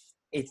 but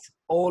it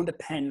all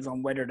depends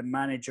on whether the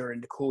manager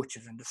and the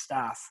coaches and the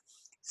staff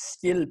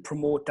still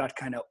promote that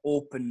kind of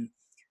open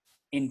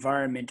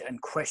environment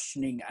and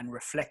questioning and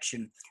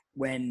reflection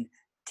when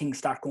things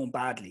start going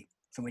badly.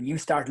 So when you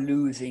start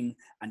losing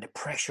and the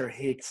pressure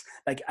hits,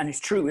 like, and it's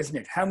true, isn't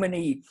it? How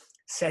many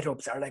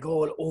setups are like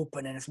all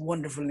open and it's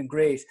wonderful and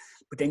great,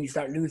 but then you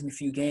start losing a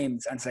few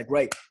games and it's like,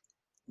 right,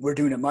 we're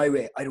doing it my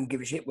way. I don't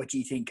give a shit what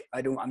you think.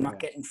 I'm not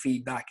getting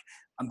feedback.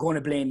 I'm going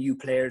to blame you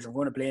players. I'm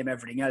going to blame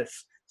everything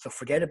else. So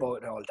forget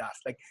about all that.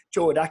 Like,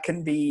 Joe, it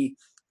can be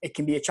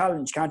a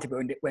challenge, can't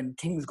it? When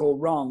things go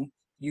wrong,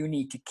 you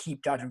need to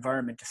keep that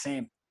environment the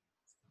same.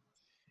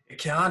 It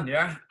can,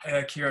 yeah,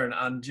 Ciaran.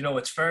 And, you know,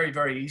 it's very,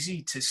 very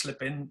easy to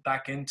slip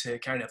back into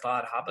kind of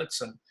bad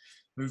habits and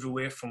move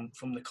away from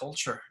the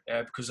culture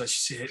because, as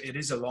you say, it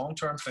is a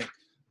long-term thing.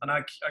 And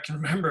I can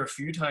remember a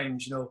few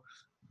times, you know,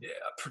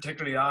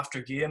 particularly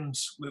after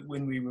games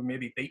when we were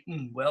maybe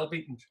well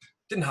beaten.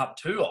 Didn't happen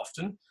too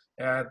often,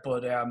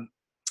 but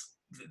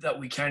that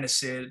we kind of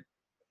said,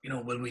 you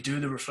know, will we do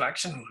the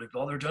reflection? Will we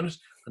bother doing it?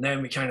 And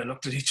then we kind of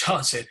looked at each other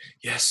and said,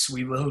 yes,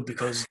 we will,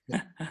 because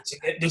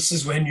this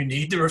is when you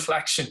need the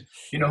reflection.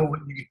 You know,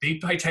 when you get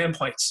beat by 10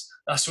 points,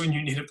 that's when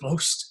you need it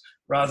most,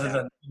 rather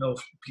than, you know,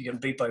 you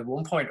get beat by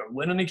 1 point or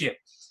winning a game.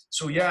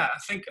 So yeah, I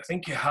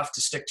think you have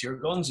to stick to your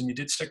guns, and you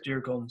did stick to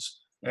your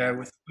guns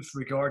with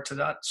regard to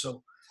that.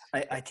 So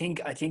I think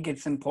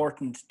it's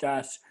important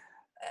that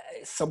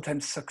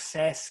sometimes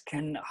success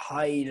can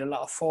hide a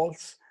lot of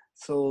faults.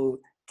 So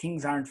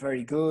things aren't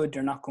very good,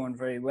 they're not going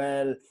very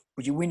well,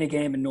 but you win a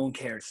game and no one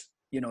cares.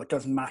 You know, it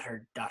doesn't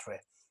matter that way.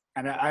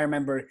 And I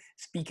remember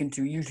speaking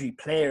to usually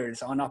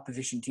players on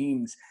opposition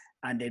teams,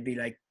 and they'd be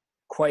like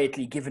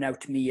quietly giving out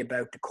to me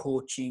about the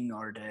coaching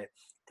or the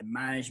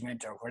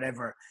management or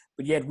whatever,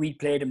 but yet we'd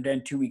play them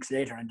then 2 weeks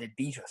later and they'd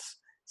beat us.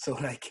 So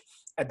like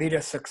a bit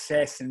of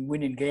success and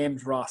winning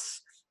games,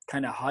 Ross,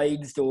 kind of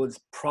hides those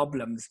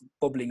problems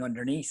bubbling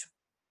underneath.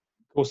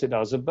 Of course it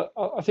does. But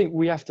I think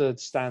we have to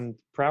stand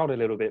proud a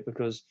little bit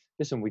because,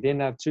 listen, we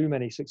didn't have too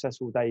many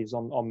successful days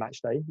on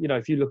match day. You know,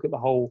 if you look at the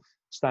whole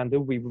standard,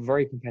 we were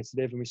very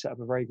competitive and we set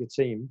up a very good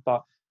team.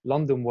 But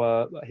London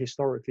were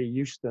historically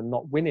used to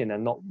not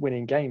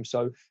winning games.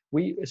 So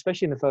we,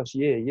 especially in the first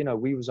year, you know,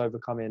 we was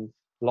overcoming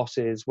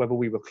losses, whether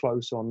we were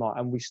close or not.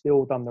 And we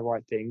still done the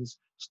right things,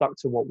 stuck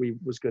to what we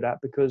was good at,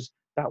 because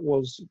that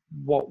was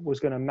what was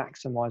going to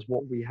maximise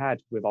what we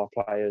had with our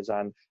players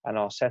and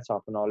our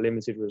setup and our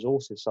limited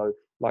resources. So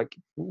like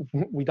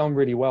we done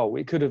really well.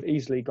 We could have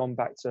easily gone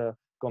back to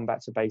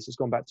basics,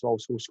 gone back to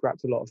old school,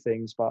 scrapped a lot of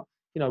things, but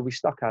you know, we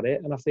stuck at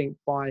it. And I think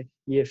by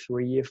year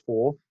 3, year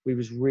 4, we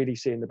was really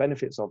seeing the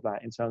benefits of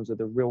that in terms of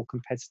the real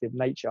competitive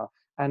nature.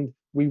 And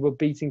we were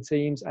beating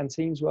teams, and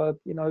teams were,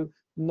 you know,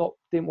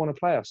 didn't want to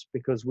play us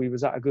because we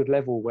was at a good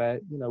level where,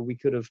 you know, we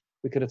could have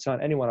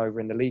turned anyone over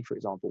in the league, for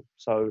example.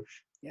 So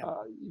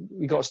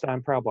we got to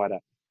stand proud by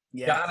that.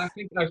 Yeah, and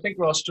I think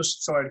Ross,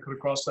 just sorry to cut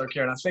across there,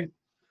 Ciaran. I think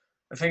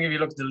if you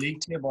look at the league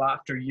table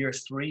after year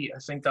 3, I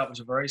think that was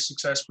a very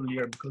successful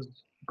year because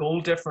goal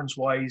difference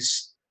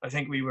wise, I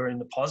think we were in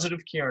the positive,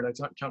 Ciaran.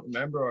 I can't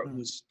remember. Or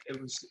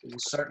it was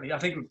certainly, I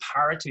think, with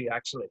parity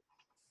actually.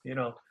 You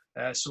know,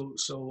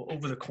 so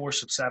over the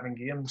course of 7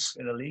 games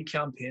in a league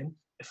campaign,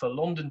 if a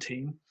London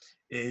team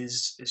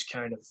is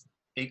kind of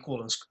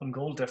equal in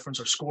goal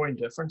difference or scoring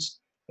difference,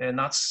 then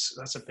that's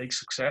a big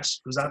success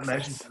because that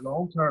measures the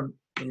long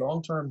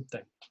term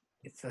thing.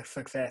 It's a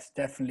success,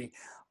 definitely.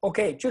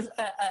 Okay,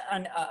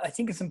 and I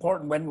think it's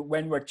important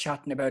when we're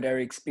chatting about our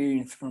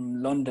experience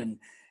from London.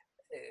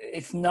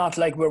 it's not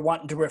like we're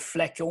wanting to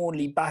reflect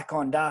only back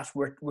on that.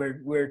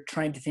 We're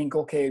trying to think,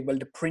 okay, well,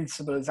 the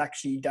principles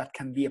actually that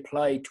can be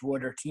applied to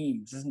other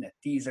teams, isn't it?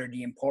 These are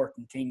the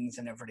important things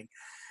and everything.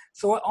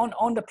 So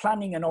on the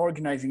planning and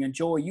organizing, and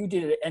Joe, you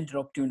ended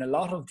up doing a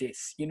lot of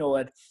this. You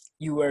know,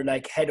 you were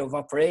like head of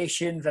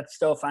operations and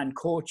stuff and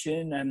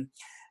coaching. And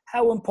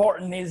how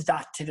important is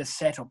that to the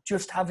setup?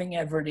 Just having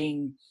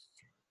everything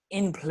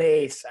in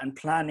place and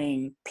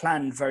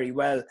planned very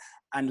well,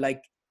 and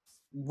like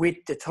with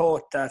the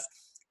thought that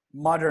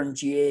modern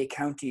GA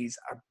counties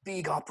are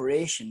big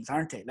operations,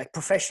 aren't they? Like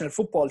professional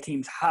football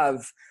teams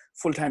have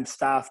full-time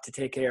staff to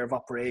take care of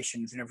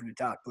operations and everything like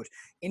that. But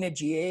in a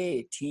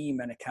GA team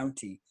and a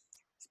county,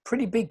 it's a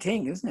pretty big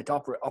thing, isn't it?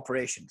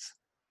 Operations.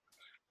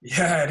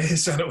 Yeah, it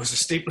is, and it was a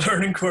steep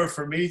learning curve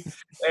for me,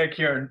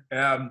 Ciaran.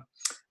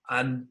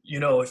 And you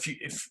know,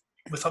 if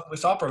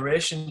with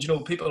operations, you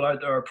know, people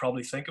out there are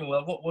probably thinking,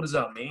 well, what does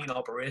that mean,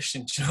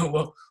 operations? You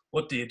know,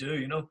 what do you do?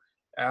 You know,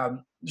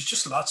 there's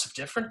just lots of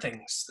different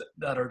things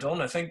that are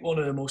done. I think one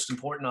of the most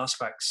important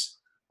aspects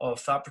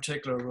of that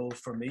particular role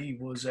for me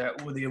was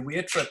were the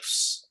away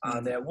trips.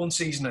 And one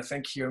season, I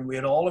think, here we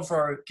had all of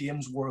our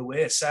games were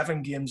away,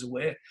 7 games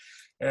away.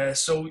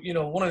 So, you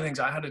know, one of the things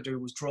I had to do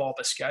was draw up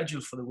a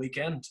schedule for the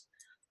weekend.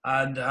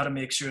 And I had to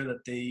make sure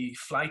that the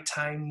flight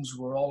times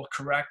were all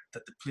correct,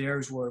 that the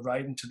players were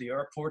arriving to the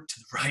airport, to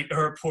the right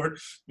airport,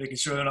 making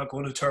sure they're not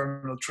going to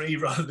Terminal 3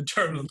 rather than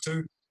Terminal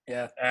 2.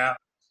 Yeah.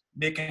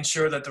 Making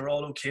sure that they're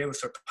all okay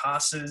with their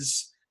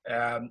passes,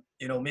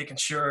 you know, making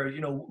sure, you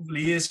know,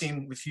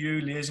 liaising with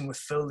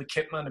Phil, the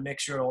kitman, to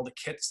make sure all the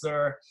kit's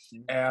there.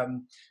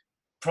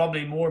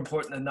 Probably more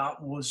important than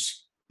that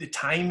was the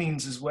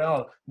timings as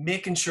well,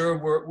 making sure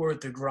we're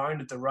at the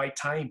ground at the right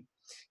time.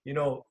 You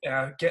know,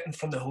 getting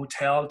from the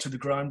hotel to the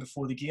ground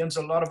before the games.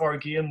 A lot of our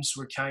games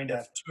were kind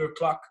of 2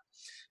 o'clock.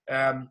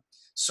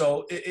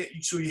 So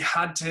you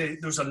had to,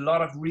 there's a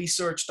lot of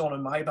research done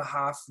on my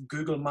behalf,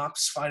 Google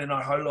Maps, finding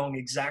out how long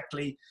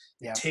exactly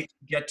it takes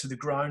to get to the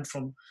ground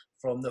from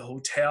the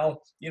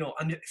hotel. You know,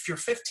 and if you're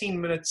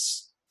 15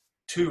 minutes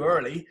too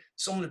early,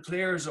 some of the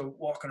players are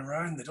walking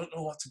around, they don't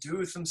know what to do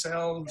with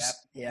themselves.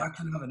 That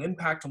can have an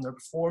impact on their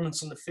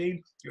performance on the field.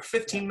 You're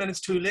 15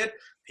 minutes too late,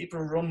 people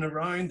are running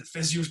around, the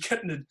physio's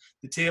getting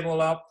the table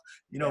up,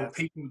 you know,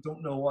 people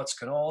don't know what's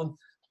going on.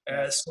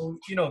 So,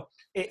 you know.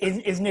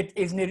 Isn't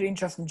it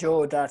interesting,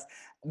 Joe, that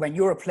when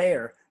you're a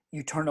player,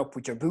 you turn up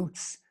with your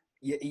boots.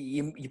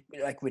 You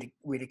like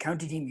with a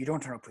county team, you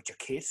don't turn up with your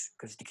kit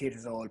because the kit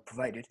is all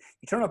provided.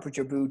 You turn up with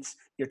your boots.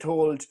 You're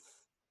told,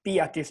 be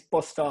at this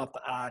bus stop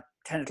at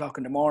 10 o'clock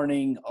in the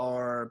morning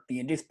or be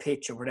in this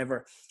pitch or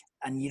whatever,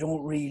 and you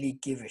don't really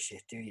give a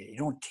shit, do you? You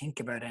don't think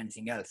about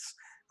anything else.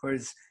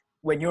 Whereas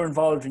when you're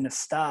involved in a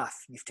staff,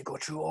 you have to go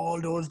through all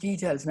those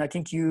details. And I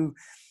think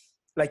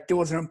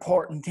those are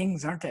important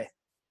things, aren't they?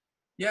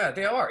 Yeah,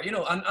 they are, you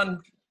know, and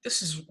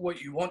this is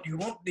what you want. You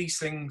want these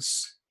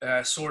things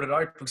sorted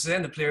out, because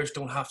then the players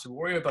don't have to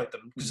worry about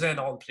them, because then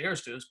all the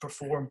players do is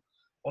perform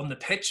on the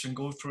pitch and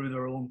go through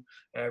their own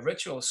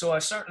rituals. So I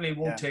certainly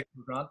won't take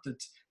for granted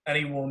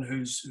anyone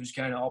who's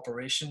kind of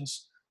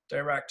operations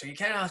director. You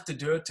kind of have to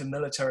do it to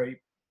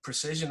military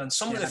precision. And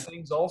some of the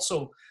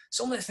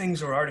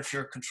things are out of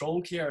your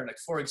control here. Like,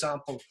 for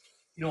example,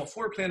 you know, if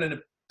we're playing in a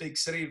big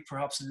city,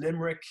 perhaps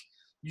Limerick,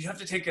 you have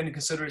to take into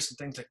consideration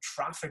things like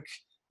traffic.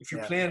 If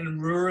you're playing in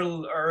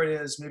rural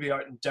areas, maybe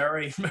out in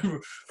Derry,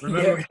 remember we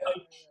had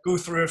to go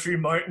through a few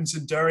mountains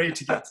in Derry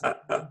to get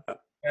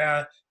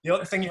to the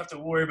other thing you have to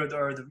worry about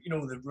are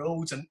the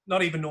roads, and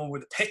not even knowing where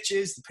the pitch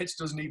is. The pitch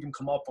doesn't even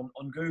come up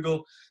on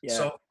Google.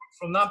 So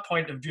from that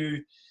point of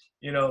view,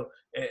 you know,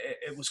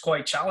 it was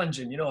quite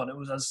challenging, you know, and it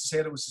was, as I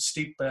said, it was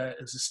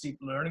a steep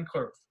learning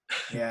curve.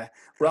 Yeah.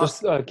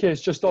 Ross,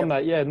 just on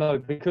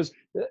that, because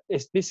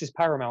this is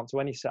paramount to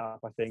any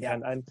setup, I think.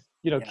 And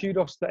you know,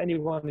 kudos to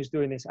anyone who's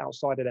doing this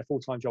outside of their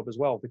full-time job as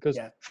well, because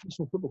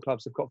professional football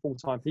clubs have got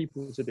full-time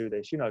people to do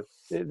this. You know,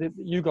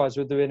 you guys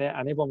were doing it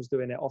and everyone's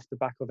doing it off the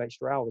back of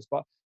extra hours.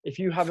 But if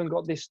you haven't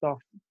got this stuff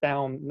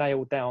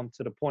nailed down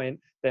to the point,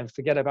 then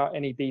forget about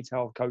any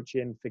detail of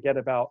coaching, forget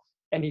about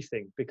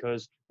anything,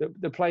 because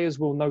the players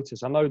will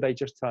notice. I know they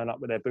just turn up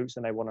with their boots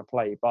and they want to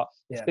play, but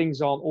if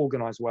things aren't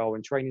organised well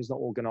and training's not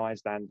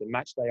organised and the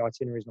match day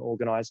itinerary is not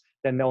organised,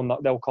 then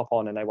they'll cop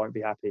on and they won't be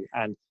happy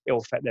and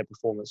it'll affect their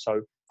performance. So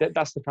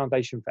that's the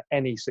foundation for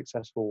any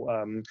successful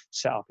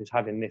setup, is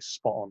having this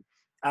spot on.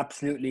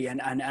 Absolutely,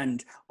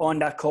 and on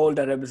that call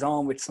that I was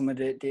on with some of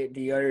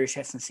the Irish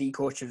S&C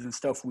coaches and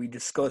stuff, we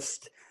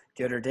discussed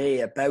the other day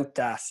about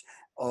that,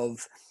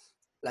 of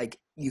like,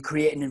 you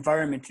create an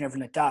environment and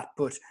everything like that,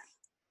 but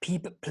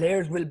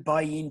players will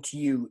buy into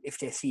you if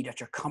they see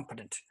that you're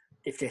competent,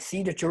 if they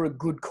see that you're a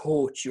good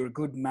coach, you're a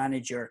good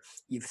manager,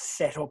 you've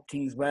set up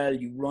things well,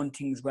 you run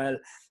things well.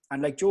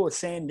 And like Joe was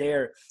saying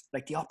there,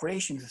 like, the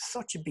operations is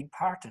such a big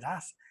part of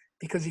that,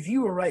 because if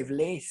you arrive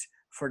late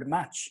for the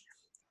match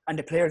and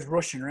the player's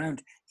rushing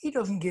around, he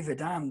doesn't give a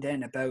damn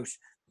then about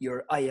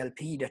your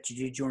ILP that you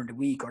did during the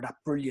week, or that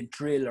brilliant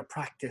drill or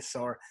practice,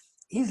 or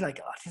he's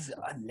like,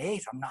 I'm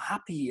late, I'm not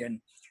happy.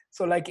 And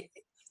so, like,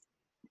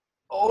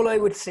 all I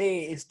would say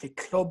is the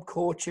club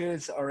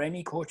coaches or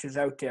any coaches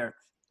out there,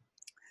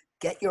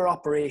 get your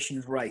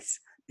operations right,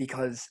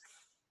 because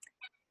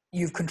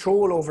you've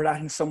control over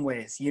that in some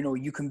ways. You know,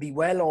 you can be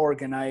well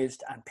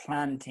organized and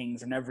plan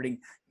things and everything.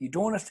 You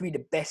don't have to be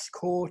the best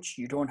coach.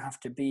 You don't have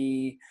to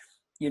be,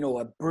 you know,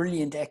 a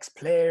brilliant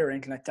ex-player or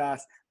anything like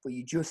that, but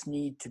you just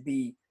need to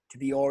be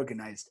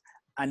organized.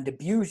 And the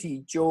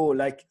beauty, Joe,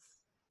 like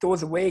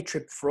those away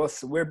trips for us,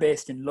 so we're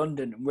based in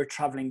London and we're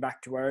traveling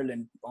back to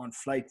Ireland on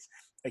flights.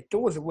 Like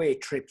those away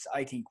trips,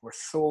 I think were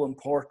so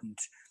important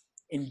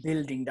in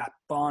building that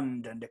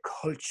bond and the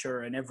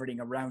culture and everything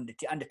around it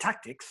and the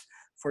tactics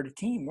for the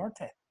team, weren't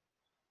they?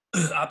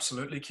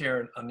 Absolutely,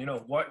 Ciaran. And you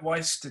know,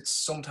 whilst it's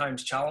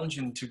sometimes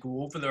challenging to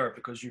go over there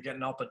because you're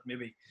getting up at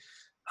maybe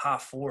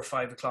 4:30 or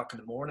 5 o'clock in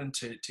the morning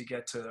to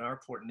get to an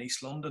airport in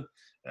East London,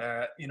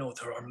 you know,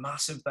 there are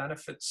massive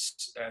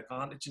benefits,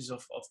 advantages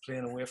of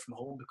playing away from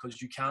home,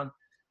 because you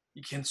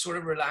can sort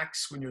of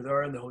relax when you're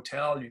there in the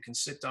hotel. You can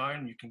sit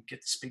down, you can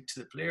get to speak to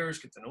the players,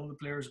 get to know the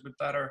players a bit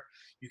better.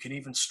 You can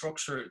even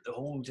structure the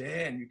whole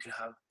day, and you can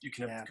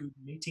have good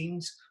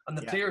meetings. And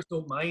the players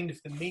don't mind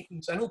if the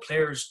meetings. I know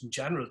players in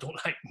general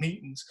don't like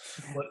meetings,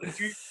 but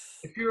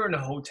if you're in a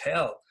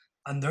hotel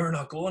and they're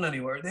not going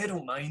anywhere, they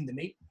don't mind the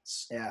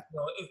meetings. Yeah. You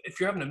know, if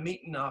you're having a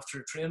meeting after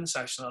a training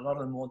session, a lot of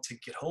them want to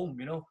get home.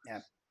 You know.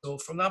 Yeah. So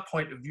from that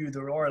point of view,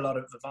 there are a lot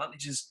of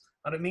advantages,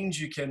 and it means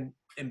you can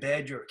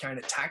embed your kind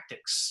of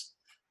tactics.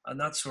 And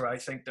that's where I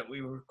think that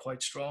we were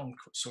quite strong,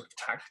 sort of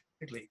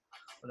tactically,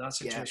 in that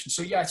situation.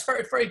 So yeah, it's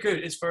very, very good.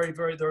 It's very,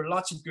 very. There are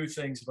lots of good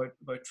things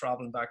about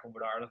traveling back over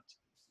to Ireland.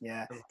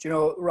 Yeah. Do you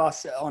know,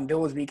 Ross, on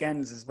those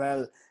weekends as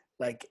well,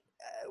 like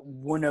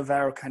one of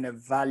our kind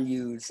of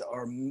values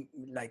or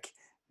like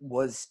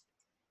was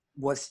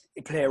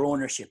player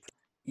ownership,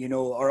 you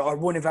know, or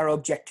one of our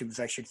objectives,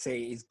 I should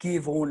say, is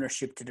give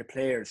ownership to the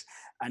players.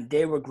 And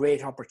they were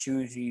great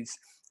opportunities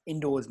in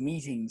those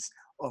meetings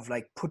of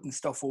like putting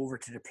stuff over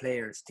to the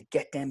players to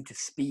get them to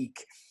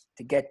speak,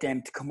 to get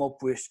them to come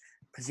up with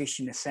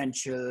position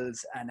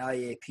essentials and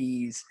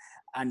IAPs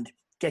and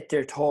get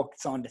their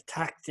thoughts on the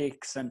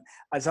tactics. And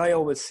as I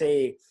always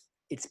say,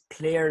 it's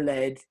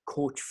player-led,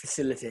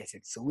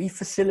 coach-facilitated. So we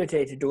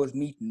facilitated those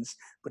meetings,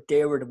 but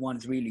they were the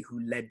ones really who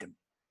led them.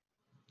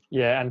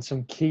 Yeah, and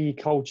some key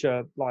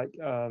culture, like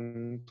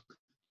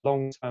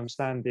long-term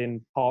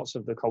standing parts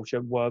of the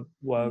culture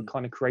were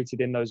kind of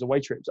created in those away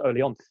trips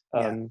early on,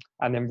 and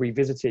then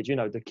revisited. You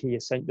know, the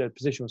the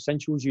positional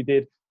essentials you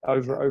did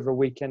over a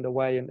weekend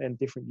away, and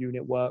different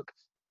unit work,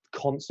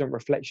 constant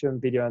reflection,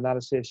 video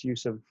analysis,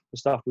 use of the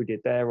stuff we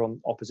did there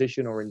on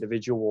opposition or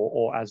individual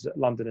or as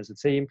London as a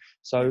team.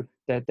 So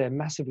they're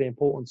massively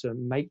important to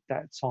make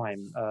that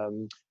time.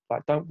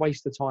 Like, don't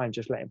waste the time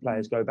just letting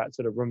players go back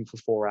to the room for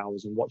 4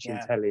 hours and watching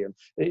telly. And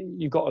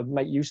you've got to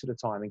make use of the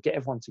time and get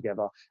everyone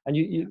together. And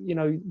you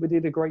know, we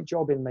did a great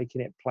job in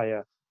making it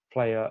player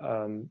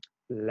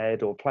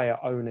led or player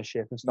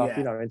ownership and stuff.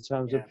 You know, in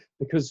terms of,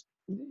 because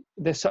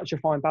there's such a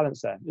fine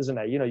balance there, isn't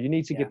there? You know, you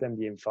need to give them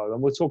the info,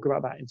 and we'll talk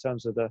about that in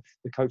terms of the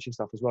coaching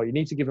stuff as well. You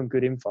need to give them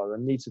good info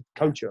and need to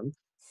coach them,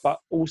 but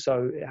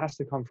also it has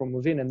to come from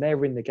within, and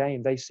they're in the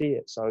game, they see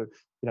it. So,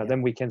 you know,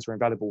 then weekends are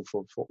invaluable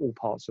for all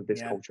parts of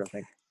this culture, I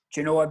think. Do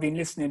you know, I've been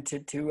listening to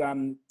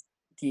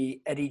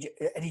the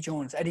Eddie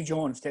Jones,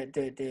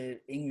 the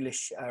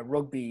English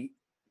rugby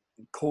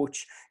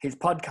coach, his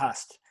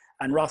podcast.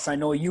 And Ross, I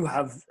know you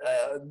have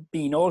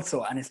been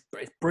also, and it's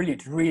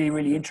brilliant, really,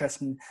 really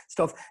interesting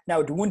stuff.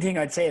 Now, the one thing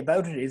I'd say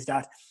about it is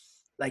that,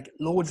 like,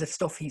 loads of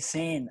stuff he's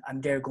saying,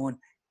 and they're going,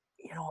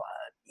 you know,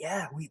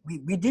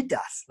 we did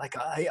that. Like,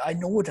 I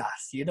know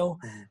that, you know.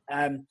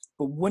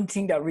 But one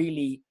thing that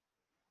really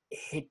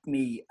hit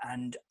me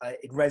and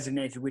it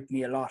resonated with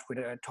me a lot, what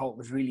I thought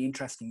was really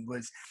interesting,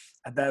 was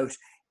about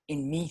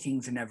in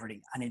meetings and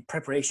everything, and in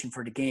preparation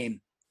for the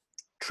game,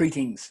 three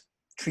things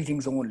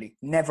only.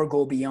 Never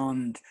go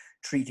beyond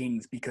three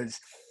things, because,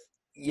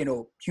 you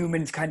know,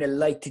 humans kind of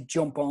like to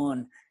jump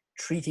on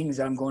three things.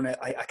 I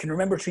can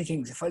remember three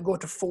things. If I go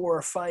to 4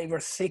 or 5 or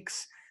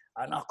 6,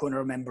 I'm not going to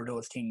remember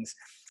those things.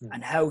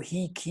 And how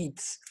he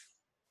keeps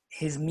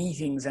his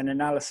meetings and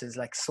analysis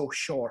like so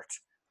short.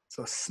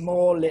 So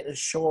small, little,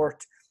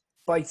 short,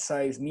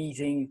 bite-sized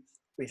meeting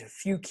with a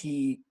few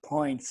key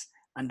points,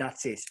 and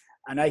that's it.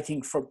 And I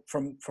think from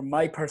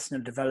my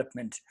personal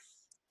development,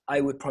 I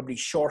would probably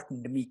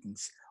shorten the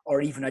meetings,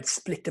 or even I'd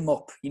split them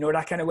up. You know,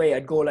 that kind of way.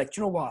 I'd go like,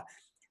 do you know what?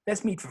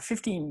 Let's meet for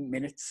 15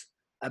 minutes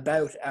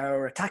about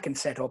our attacking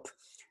setup.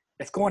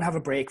 Let's go and have a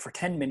break for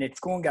 10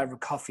 minutes, go and get a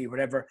coffee,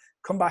 whatever.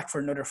 Come back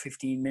for another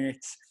 15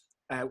 minutes,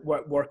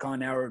 work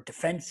on our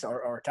defense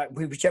or attack,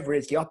 whichever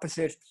is the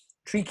opposite.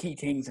 3 key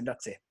things, and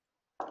that's it.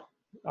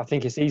 I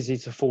think it's easy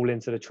to fall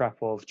into the trap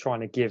of trying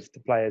to give the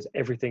players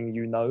everything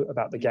you know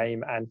about the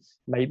game, and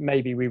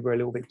maybe we were a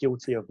little bit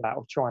guilty of that,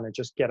 of trying to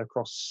just get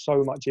across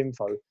so much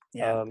info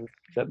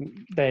that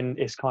then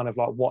it's kind of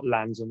like what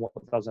lands and what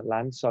doesn't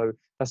land. So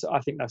I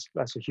think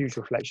that's a huge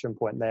reflection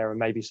point there, and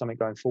maybe something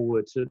going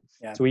forward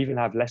to even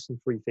have less than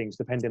 3 things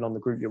depending on the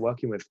group you're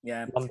working with.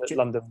 Yeah,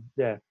 London,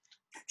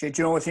 Do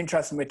you know what's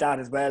interesting with that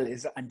as well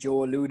is, and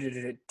Joe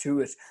alluded to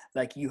it,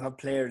 like you have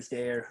players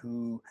there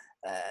who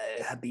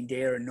have been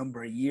there a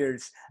number of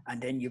years,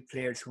 and then you have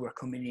players who are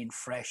coming in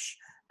fresh.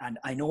 And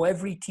I know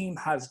every team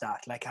has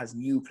that, like has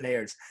new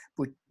players,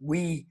 but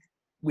we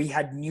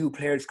had new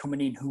players coming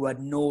in who had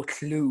no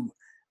clue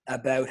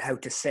about how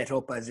to set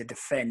up as a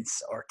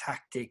defense or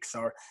tactics,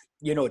 or,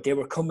 you know, they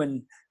were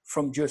coming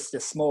from just a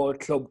small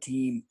club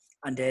team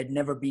and they had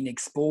never been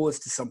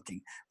exposed to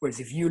something. Whereas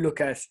if you look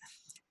at,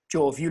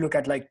 Joe, if you look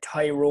at like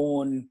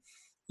Tyrone,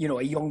 you know,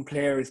 a young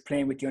player is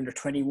playing with the under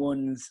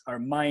 21s or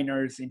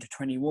minors into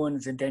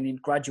 21s and then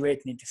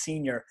graduating into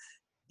senior,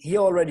 he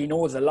already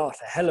knows a lot,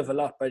 a hell of a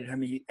lot by the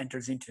time he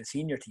enters into the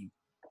senior team.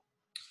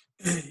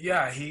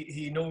 Yeah,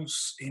 he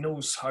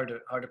knows how to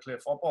play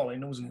football. He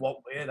knows in what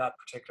way that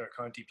particular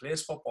county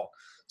plays football.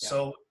 Yeah.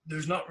 So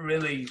there's not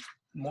really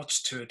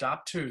much to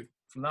adapt to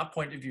from that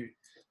point of view.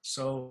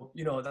 So,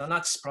 you know, and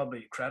that's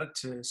probably credit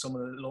to some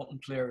of the London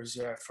players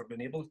for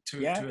being able to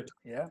adapt.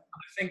 Yeah.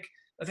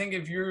 I think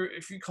if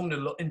you come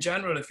to, in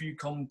general, if you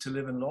come to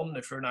live in London,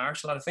 if you're an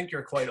Irish lad, I think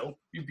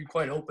you'd be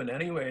quite open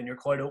anyway, and you're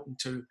quite open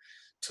to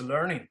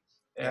learning.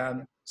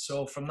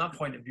 So from that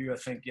point of view, I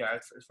think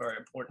it's very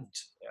important.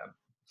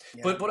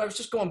 But I was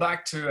just going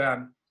back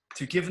to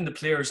giving the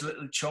players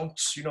little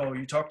chunks. You know,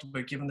 you talked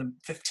about giving them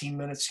 15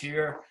 minutes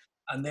here,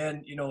 and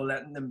then, you know,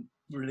 letting them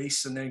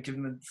release, and then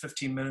giving them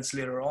 15 minutes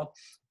later on.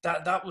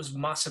 That was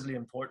massively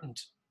important.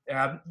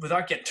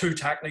 Without getting too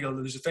technical,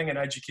 there's a thing in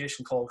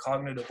education called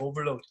cognitive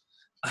overload.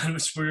 And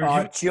it's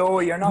where Joe,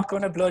 you're not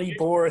going to bloody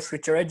bore us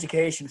with your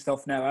education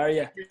stuff now, are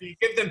you? You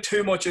give them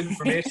too much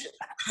information,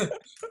 and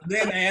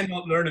then they end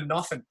up learning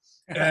nothing.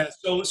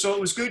 So it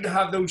was good to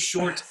have those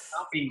short,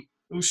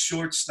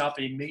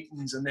 snappy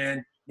meetings, and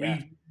then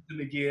read them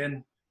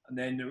again, and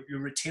then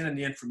you're retaining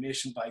the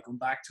information by going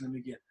back to them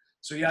again.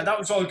 So that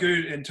was all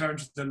good in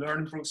terms of the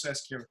learning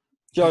process, Ciaran.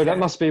 Joe, that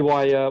must be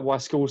why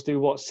schools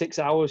do 6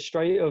 hours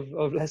straight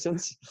of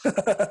lessons.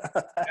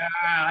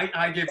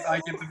 I give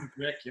them a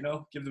break, you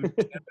know. Give them.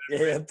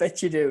 I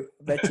bet you do.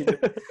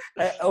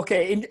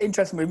 Okay,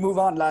 interesting. We move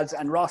on, lads.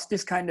 And Ross,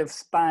 this kind of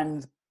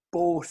spans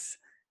both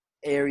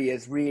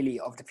areas really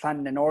of the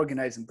planning and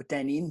organising, but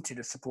then into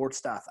the support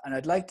staff. And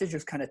I'd like to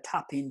just kind of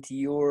tap into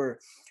your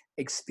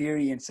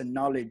experience and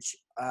knowledge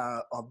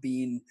of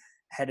being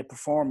head of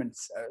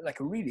performance, like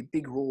a really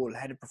big role,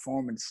 head of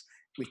performance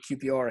with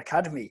QPR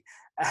Academy.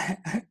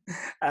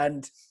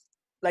 And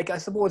like, I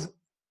suppose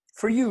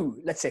for you,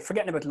 let's say,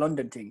 forgetting about the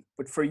London thing,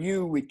 but for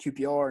you with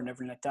QPR and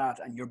everything like that,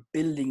 and you're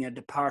building a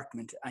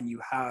department and you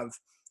have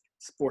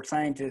sports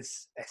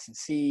scientists,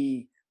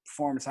 S&C,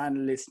 performance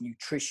analysts,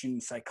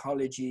 nutrition,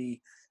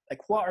 psychology,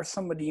 like what are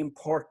some of the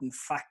important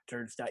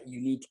factors that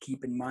you need to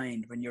keep in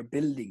mind when you're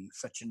building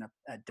such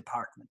a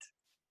department?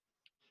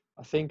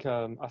 I think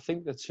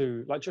the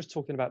two, like just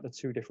talking about the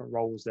two different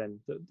roles then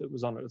that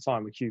was on at the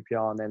time with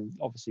QPR and then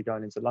obviously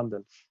going into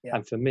London. Yeah.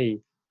 And for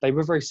me, they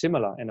were very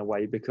similar in a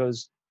way,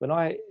 because when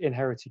I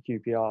inherited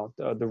QPR,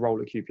 the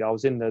role at QPR, I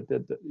was in the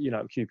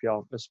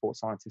QPR as sports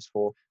scientist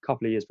for a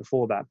couple of years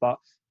before that. But,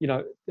 you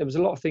know, there was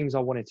a lot of things I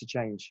wanted to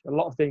change,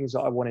 not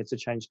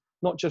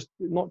just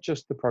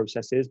the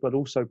processes, but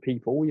also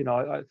people. You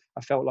know,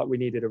 I felt like we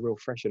needed a real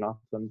freshen up,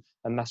 and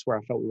that's where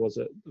I felt we was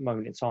at the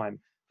moment in time.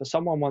 But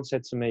someone once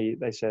said to me,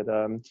 they said,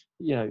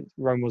 you know,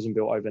 Rome wasn't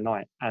built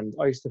overnight. And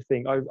I used to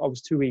think I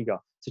was too eager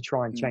to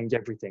try and change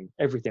everything.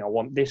 I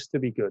want this to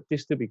be good.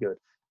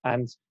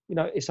 And, you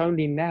know, it's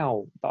only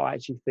now that I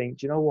actually think,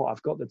 do you know what?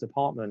 I've got the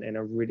department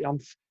I'm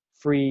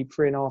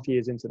 3.5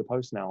 years into the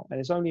post now. And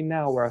it's only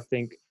now where I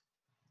think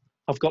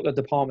I've got the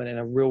department in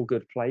a real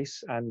good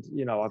place. And,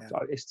 you know,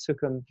 it's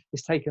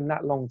taken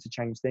that long to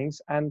change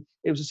things. And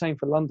it was the same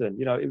for London.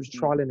 You know, it was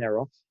trial and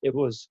error. It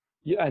was,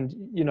 and,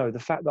 you know, the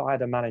fact that I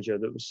had a manager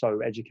that was so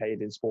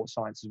educated in sports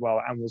science as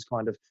well, and was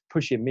kind of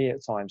pushing me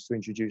at times to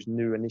introduce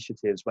new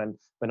initiatives when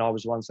I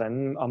was one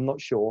saying, I'm not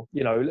sure.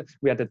 You know,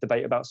 we had a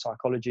debate about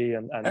psychology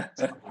and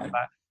stuff like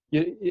that.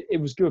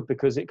 It was good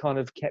because it kind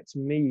of kept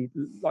me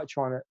like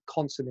trying to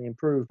constantly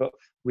improve, but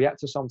we had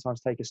to sometimes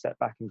take a step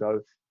back and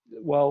go,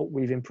 well,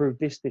 we've improved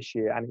this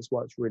year and it's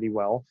worked really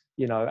well,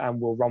 you know,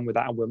 and we'll run with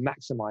that and we'll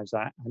maximize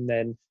that. And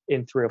then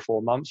in 3 or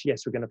 4 months,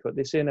 yes, we're going to put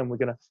this in, and we're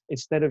going to,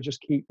 instead of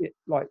just keep it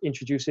like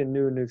introducing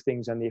new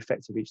things, and the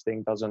effect of each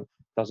thing doesn't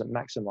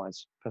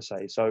maximize per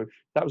se. So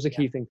that was a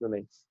key thing for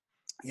me.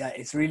 Yeah,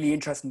 it's a really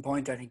interesting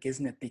point, I think,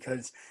 isn't it?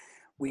 Because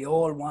we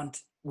all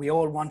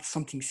want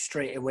something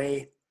straight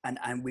away,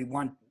 and we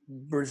want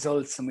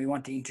results, and we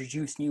want to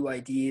introduce new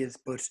ideas,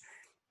 but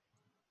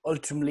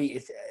ultimately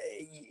it's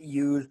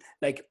you,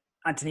 like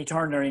Anthony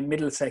Turner in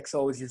Middlesex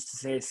always used to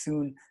say,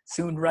 soon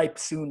ripe,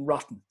 soon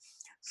rotten.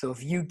 So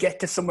if you get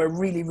to somewhere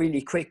really,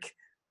 really quick,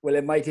 well,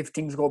 it might, if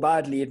things go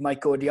badly, it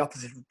might go the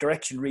opposite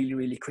direction really,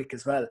 really quick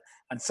as well.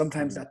 And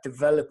sometimes that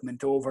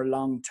development over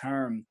long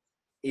term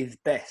is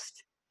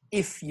best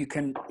if you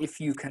can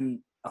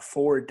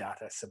afford that,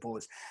 I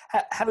suppose.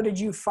 How did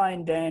you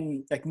find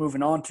then, like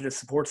moving on to the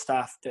support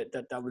staff,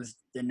 that was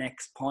the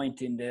next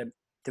point in the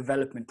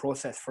development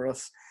process for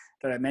us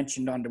that I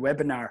mentioned on the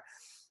webinar.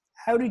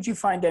 how did you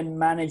find then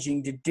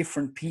managing the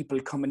different people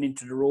coming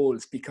into the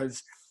roles?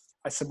 Because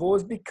I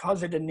suppose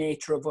because of the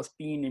nature of us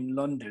being in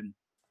London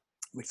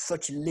with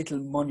such little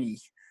money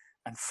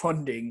and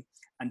funding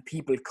and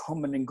people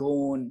coming and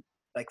going,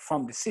 like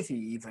from the city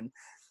even,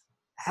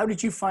 how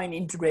did you find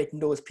integrating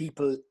those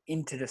people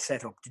into the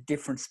setup, the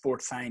different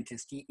sports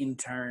scientists, the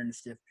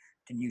interns, the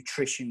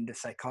nutrition, the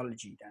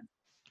psychology then?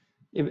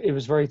 It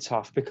was very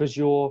tough because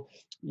you're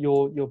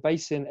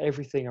basing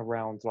everything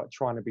around like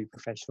trying to be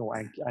professional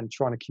and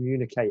trying to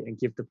communicate and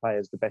give the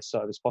players the best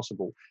service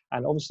possible.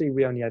 And obviously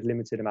we only had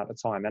limited amount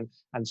of time,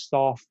 and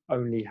staff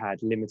only had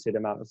limited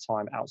amount of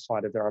time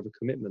outside of their other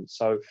commitments.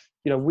 So,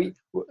 you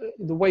know,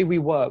 the way we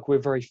work, we're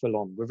very full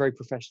on, we're very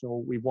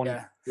professional. We want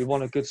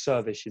a good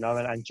service, you know,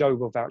 and Joe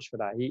will vouch for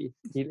that.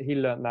 He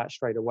learned that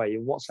straight away.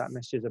 WhatsApp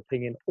messages are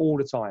pinging all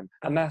the time,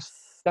 and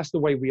that's the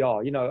way we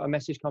are. You know, a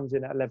message comes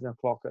in at 11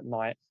 o'clock at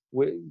night.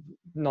 We're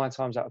 9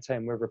 times out of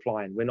 10 we're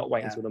replying. We're not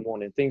waiting till the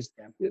morning.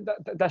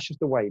 That's just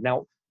the way.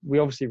 Now we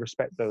obviously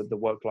respect the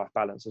work-life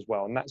balance as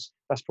well, and that's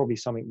probably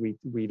something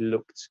we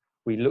looked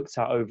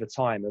at over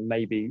time, and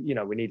maybe, you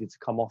know, we needed to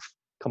come off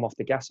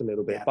the gas a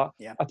little bit. But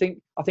I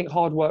think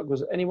hard work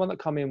was anyone that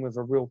come in with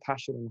a real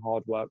passion and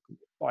hard work,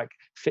 like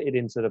fitted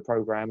into the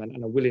program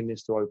and a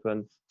willingness to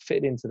open,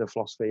 fit into the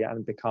philosophy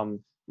and become,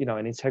 you know,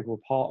 an integral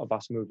part of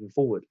us moving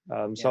forward.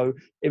 So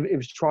it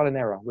was trial and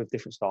error with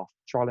different staff,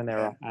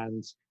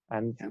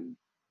 and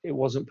it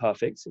wasn't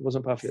perfect. It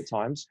wasn't perfect at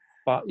times,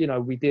 but, you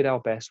know, we did our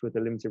best with the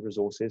limited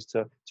resources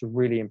to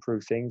really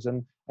improve things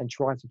and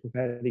try to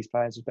prepare these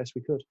players as best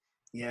we could.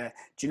 Yeah.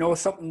 Do you know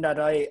something that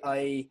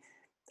I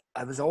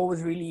was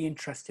always really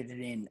interested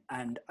in,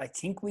 and I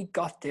think we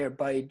got there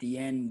by the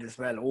end as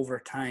well over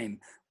time,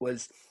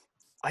 was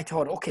I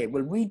thought, okay,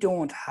 well, we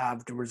don't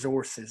have the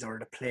resources or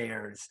the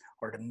players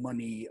or the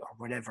money or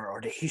whatever,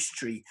 or the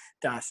history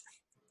that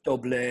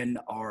Dublin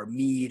or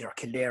Meath or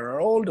Kildare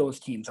or all those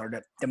teams, or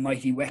the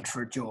mighty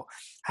Wexford, Joe,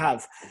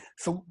 have.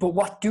 So, but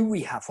what do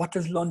we have? What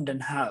does London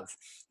have?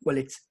 Well,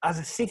 it's, as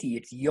a city,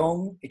 it's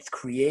young, it's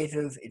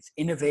creative, it's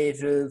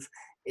innovative,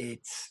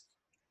 it's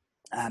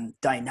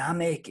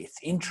dynamic, it's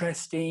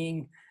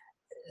interesting.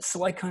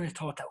 So I kind of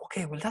thought that,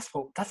 okay, well,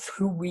 that's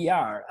who we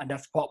are, and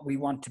that's what we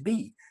want to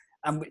be.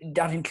 And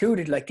that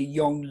included like the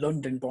young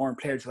London-born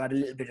players who had a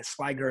little bit of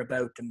swagger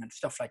about them and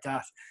stuff like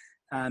that.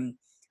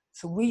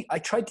 So I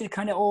tried to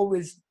kind of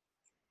always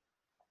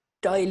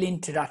dial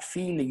into that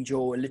feeling,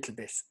 Joe, a little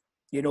bit,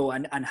 you know,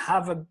 and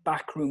have a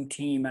backroom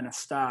team and a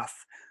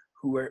staff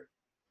who were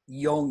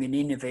young and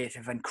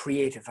innovative and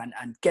creative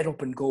and get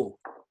up and go.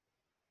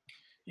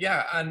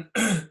 Yeah, and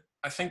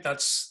I think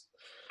that's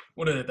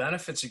one of the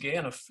benefits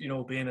again of, you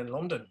know, being in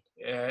London.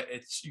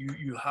 It's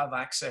you have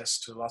access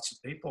to lots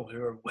of people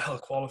who are well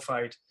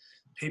qualified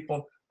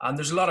people, and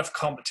there's a lot of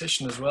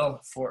competition as well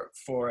for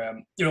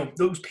you know,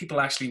 those people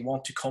actually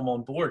want to come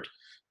on board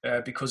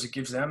because it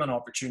gives them an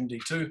opportunity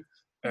too.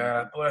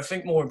 But I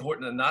think more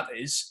important than that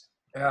is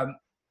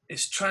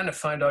trying to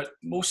find out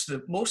most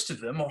of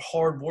them are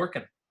hard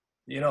working,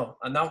 you know,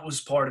 and that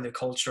was part of the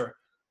culture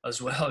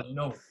as well. You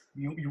know,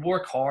 you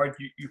work hard,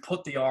 you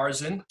put the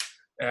hours in.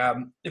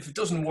 If it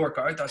doesn't work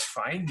out, that's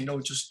fine. You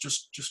know,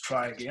 just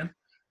try again.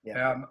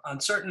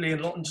 And certainly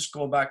in London, just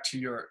going back to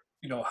your,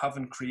 you know,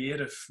 having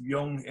creative,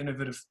 young,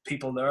 innovative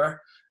people there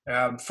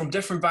from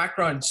different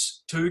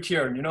backgrounds too,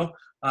 Ciaran, you know.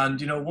 And,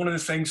 you know, one of the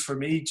things for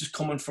me, just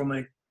coming from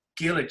a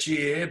Gaelic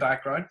GAA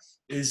background,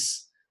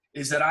 is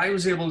that I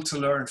was able to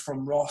learn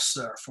from Ross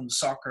there, from the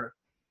soccer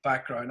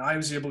background. I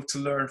was able to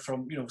learn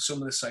from, you know, some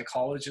of the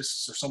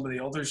psychologists or some of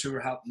the others who were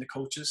helping the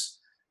coaches.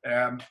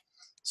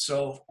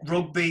 So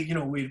rugby, you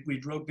know,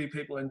 we'd rugby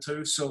people in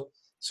too. So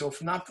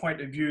from that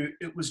point of view,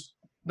 it was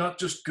not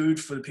just good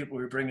for the people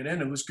we were bringing in,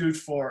 it was good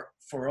for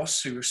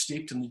us who were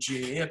steeped in the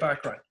GAA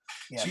background.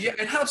 So yeah,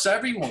 it helps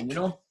everyone, you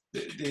know,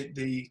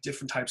 the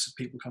different types of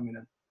people coming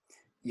in.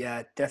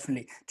 Yeah,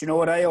 definitely. Do you know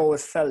what I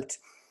always felt?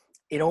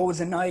 It always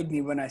annoyed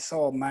me when I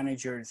saw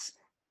managers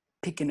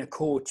picking a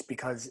coach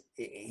because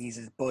he's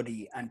his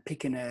buddy, and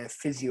picking a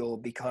physio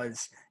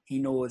because he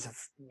knows,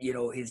 you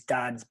know, his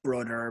dad's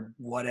brother,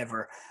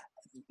 whatever.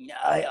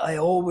 I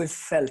always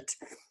felt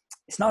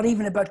it's not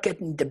even about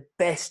getting the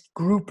best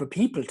group of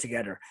people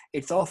together.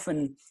 It's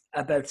often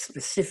about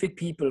specific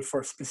people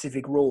for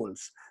specific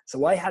roles.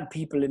 So I had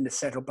people in the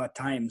setup at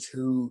times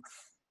who,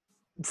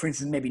 for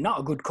instance, maybe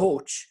not a good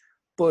coach,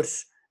 but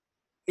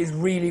is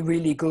really,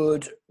 really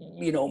good,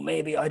 you know,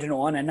 maybe, I don't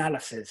know, on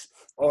analysis,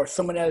 or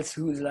someone else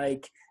who's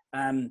like,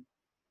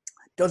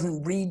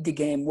 doesn't read the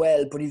game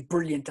well, but he's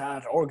brilliant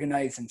at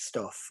organizing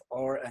stuff.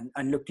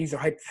 And look, these are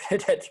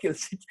hypothetical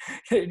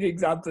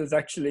examples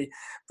actually,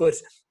 but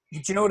do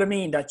you know what I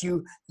mean? That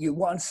you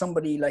want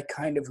somebody like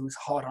kind of who's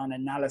hot on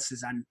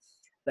analysis and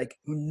like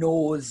who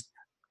knows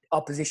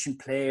opposition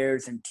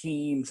players and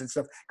teams and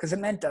stuff, because it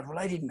meant that, well,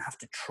 I didn't have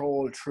to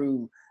troll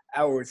through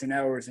hours and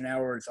hours and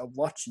hours of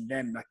watching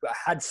them. Like, I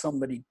had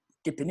somebody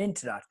dipping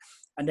into that,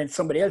 and then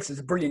somebody else is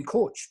a brilliant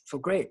coach, so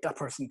great, that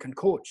person can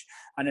coach,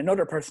 and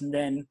another person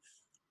then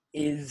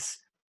is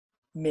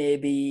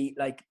maybe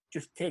like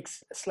just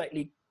takes a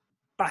slightly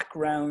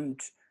background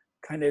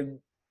kind of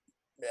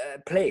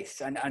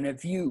place and a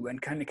view,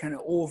 and kind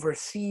of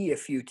oversee a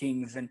few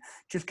things, and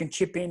just can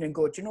chip in and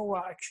go, do you know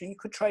what, actually you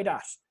could try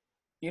that,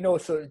 you know.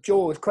 So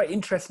Joe, it's quite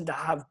interesting to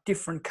have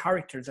different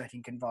characters, I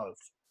think,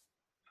 involved.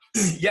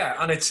 Yeah,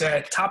 and it's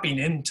tapping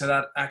into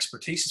that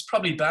expertise. It's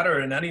probably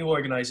better in any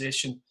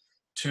organization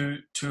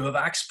to have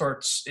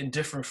experts in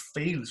different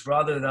fields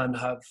rather than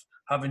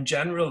having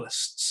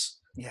generalists.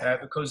 Yeah.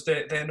 Because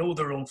they know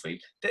their own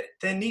field.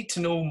 They need to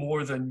know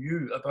more than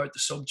you about the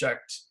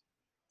subject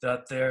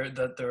that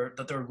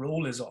their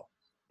role is on.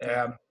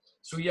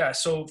 So yeah,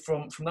 so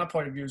from that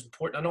point of view is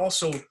important. And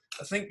also,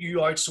 I think you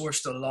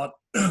outsourced a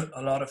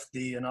lot of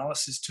the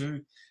analysis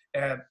to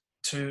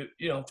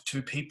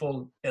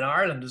people in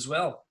Ireland as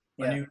well.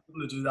 Yeah. And you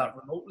were able to do that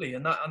remotely,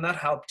 and that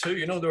helped too.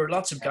 You know, there were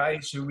lots of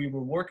guys who we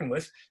were working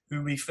with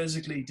who we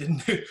physically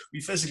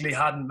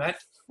hadn't met,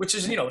 which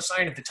is, you know, a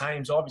sign of the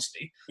times,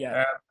 obviously.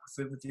 Yeah.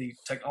 With the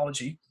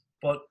technology,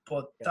 but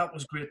that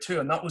was great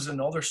too, and that was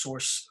another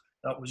source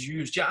that was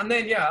used. Yeah, and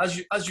then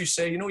as you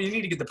say, you know, you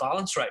need to get the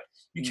balance right.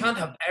 You can't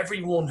have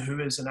everyone who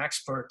is an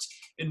expert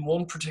in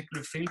one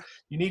particular field.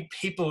 You need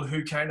people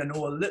who kind of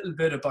know a little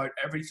bit about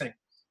everything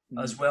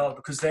as well,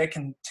 because they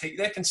can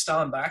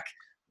stand back.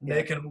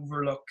 They can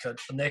overlook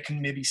it, and they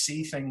can maybe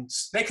see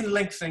things. They can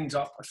link things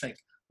up, I think.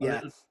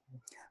 Yeah.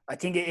 I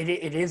think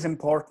it is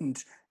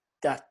important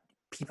that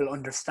people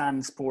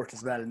understand sport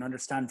as well and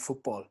understand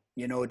football.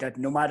 You know, that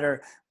no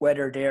matter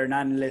whether they're an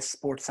analyst,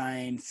 sports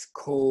science,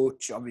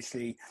 coach,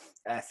 obviously,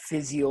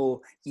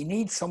 physio, you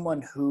need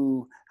someone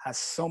who has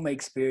some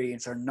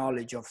experience or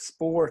knowledge of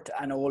sport,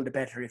 and all the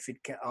better if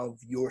of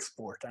your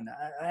sport. And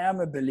I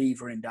am a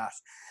believer in that.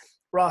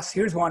 Ross,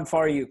 here's one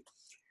for you.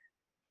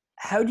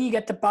 How do you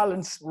get the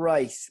balance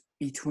right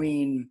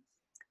between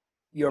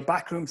your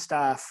backroom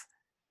staff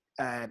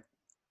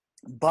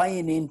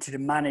buying into the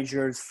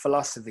manager's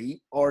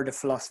philosophy or the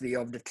philosophy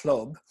of the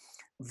club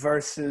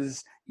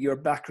versus your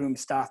backroom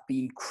staff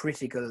being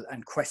critical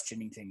and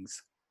questioning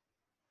things?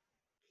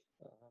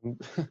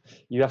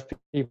 You have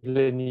people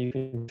in you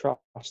can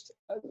trust.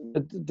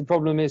 The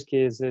problem is,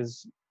 Kears,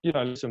 is, you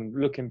know, listen,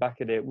 looking back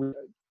at it,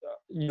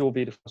 you'll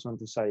be the first one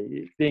to say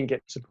it didn't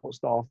get support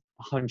staff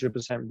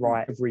 100%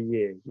 right every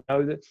year. You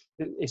know, that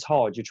it's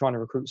hard. You're trying to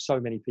recruit so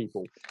many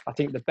people. I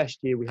think the best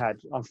year we had,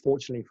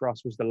 unfortunately for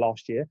us, was the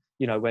last year.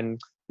 You know, when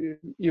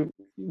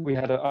we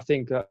had,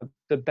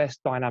 the best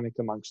dynamic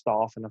among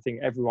staff, and I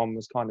think everyone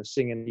was kind of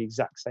singing the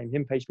exact same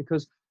hymn page,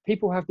 because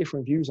people have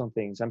different views on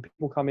things, and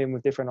people come in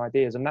with different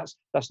ideas, and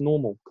that's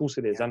normal. Of course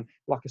it is. And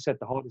like I said,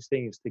 the hardest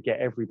thing is to get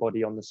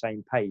everybody on the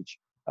same page,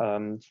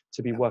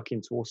 to be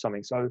working towards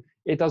something. So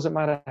it doesn't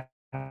matter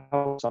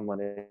how someone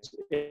is.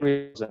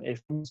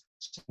 If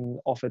someone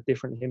off a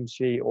different hymn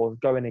sheet or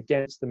going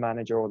against the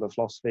manager or the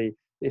philosophy,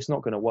 it's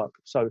not going to work.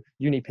 So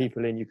you need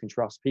people in you can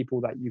trust,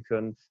 people that you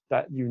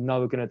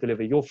know are going to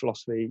deliver your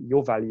philosophy,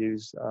 your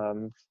values,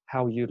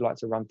 how you'd like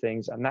to run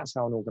things, and that's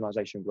how an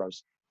organisation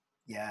grows.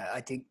 Yeah,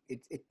 I think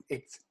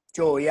it's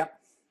Joe. Yeah.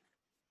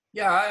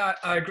 Yeah,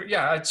 I agree.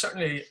 Yeah, I'd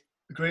certainly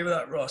agree with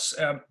that, Ross.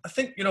 I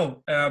think, you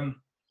know,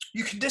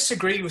 you can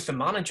disagree with the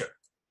manager.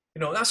 You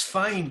know, that's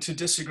fine to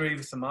disagree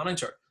with the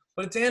manager,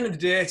 but at the end of the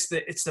day,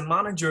 it's the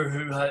manager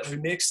who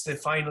makes the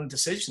final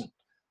decision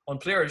on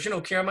players. You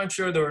know, Ciaran, I'm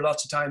sure there were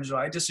lots of times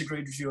where I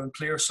disagreed with you on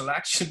player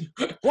selection.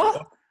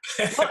 What?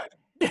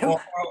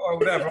 or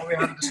whatever. We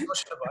had a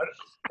discussion about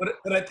it.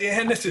 But at the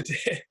end of the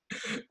day,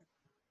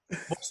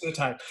 most of the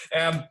time,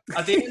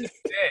 at the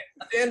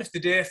end of the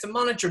day, if the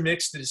manager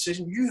makes the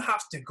decision, you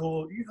have to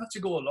go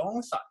along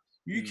with that.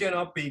 You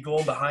cannot be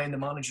going behind the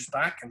manager's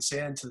back and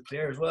saying to the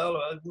players, well,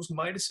 it wasn't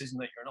my decision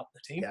that you're not in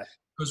the team. Yeah.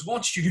 Because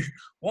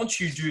once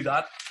you do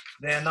that,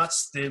 then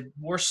that's the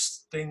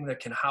worst thing that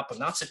can happen.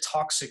 That's a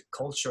toxic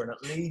culture, and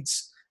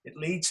it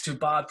leads to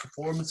bad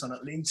performance, and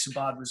it leads to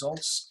bad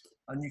results.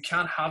 And you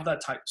can't have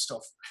that type of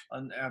stuff.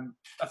 And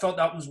I thought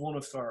that was one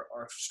of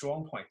our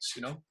strong points,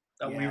 you know,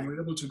 that we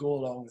were able to go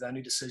along with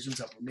any decisions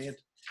that were made.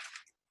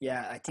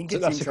 Yeah, I think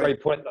that's a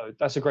great point, though.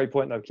 That's a great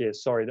point, though, Keir.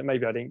 Sorry that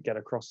maybe I didn't get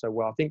across so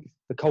well. I think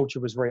the culture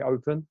was very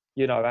open,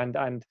 you know,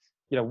 and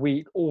you know,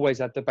 we always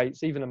had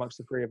debates, even amongst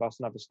the three of us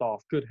and other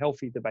staff, good,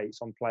 healthy debates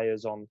on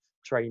players, on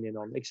training,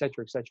 on et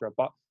cetera, et cetera.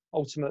 But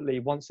ultimately,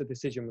 once the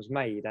decision was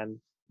made, and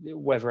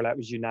whether that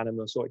was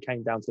unanimous or it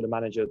came down to the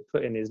manager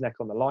putting his neck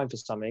on the line for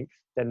something,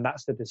 then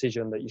that's the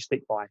decision that you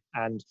stick by.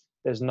 And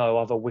there's no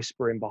other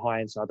whispering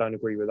behind, so I don't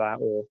agree with that,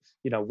 or,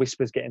 you know,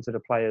 whispers getting to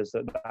the players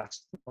that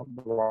that's not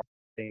the right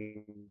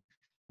thing.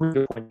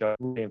 Really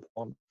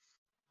important.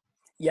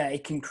 Yeah,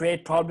 it can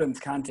create problems,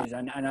 can't it?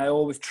 And I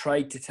always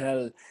try to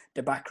tell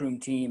the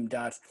backroom team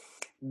that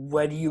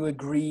whether you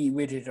agree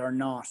with it or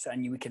not,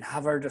 and we can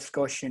have our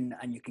discussion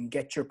and you can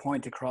get your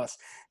point across,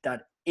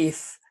 that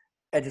if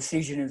a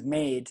decision is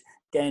made,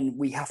 then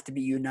we have to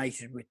be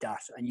united with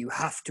that. And you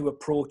have to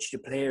approach the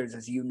players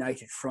as a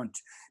united front.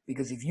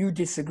 Because if you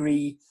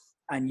disagree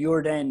and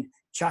you're then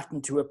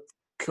chatting to a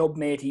club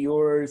mate of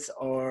yours,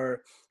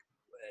 or,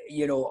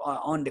 you know,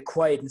 on the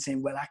quiet and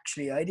saying, well,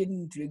 actually, I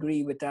didn't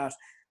agree with that,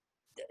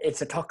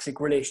 it's a toxic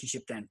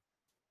relationship then.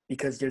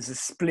 because there's a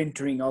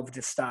splintering of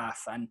the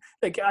staff. And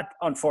like,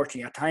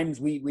 unfortunately, at times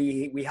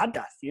we had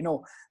that, you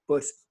know,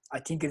 but I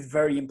think it's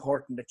very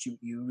important that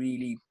you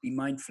really be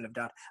mindful of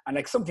that. And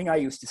like something I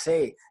used to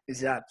say is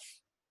that,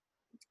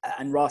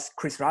 and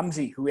Chris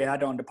Ramsey, who we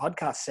had on the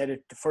podcast, said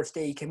it the first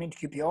day he came into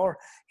QPR.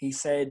 He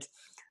said,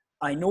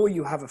 I know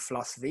you have a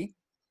philosophy,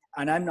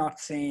 and I'm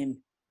not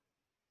saying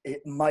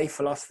my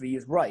philosophy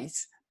is right,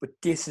 but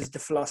this is the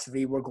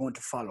philosophy we're going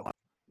to follow.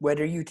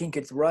 Whether you think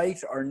it's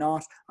right or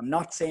not, I'm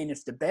not saying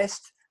it's the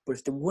best, but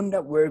it's the one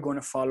that we're going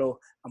to follow,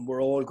 and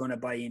we're all going to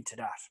buy into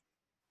that.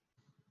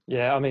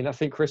 Yeah, I mean, I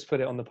think Chris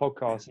put it on the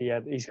podcast.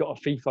 He's got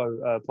a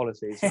FIFO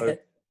policy, so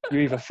you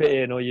either fit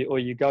in or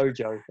you go,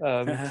 Joe.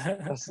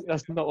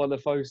 That's not what the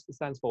FO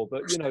stands for.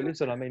 But you know,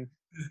 listen, I mean,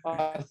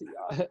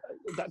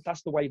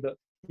 that's the way that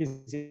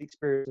his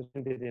experience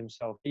did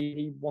himself.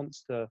 He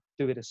wants to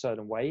do it a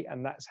certain way,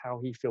 and that's how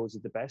he feels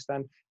is the best.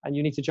 And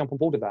you need to jump on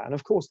board with that. And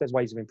of course, there's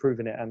ways of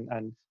improving it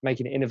and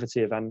making it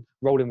innovative and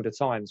rolling with the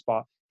times.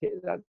 But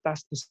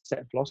that's the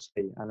set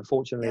philosophy. And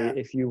unfortunately,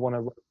 if you want to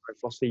roll with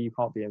philosophy, you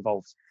can't be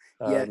involved.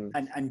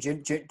 And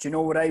do you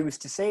know what I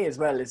used to say as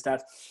well is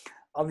that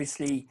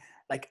obviously,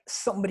 like,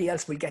 somebody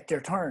else will get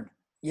their turn.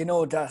 You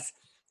know, that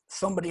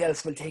somebody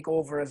else will take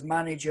over as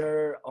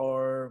manager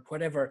or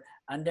whatever,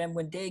 and then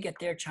when they get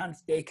their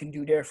chance, they can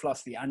do their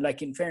philosophy. And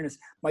like, in fairness,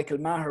 Michael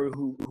Maher,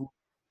 who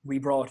we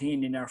brought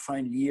in our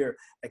final year,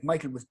 like,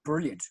 Michael was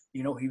brilliant.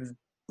 You know, he was a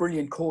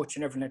brilliant coach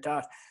and everything like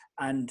that.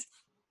 And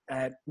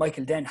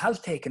Michael then has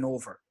taken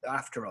over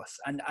after us,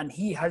 and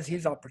he has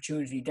his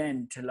opportunity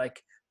then to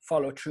like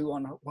follow through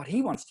on what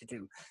he wants to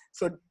do.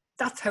 So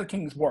that's how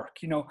things work,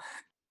 you know.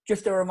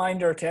 Just a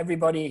reminder to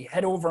everybody,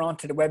 head over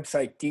onto the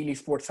website,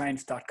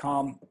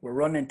 deelysportscience.com. We're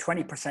running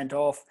 20%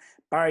 off.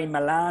 Barry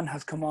Milan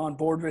has come on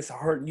board with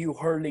a new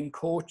hurling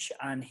coach,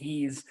 and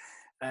he's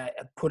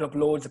put up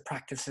loads of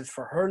practices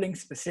for hurling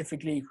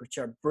specifically, which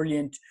are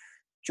brilliant.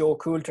 Joe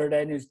Coulter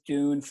then is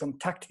doing some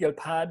tactical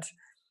pad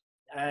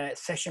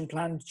session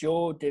plans.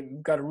 Joe,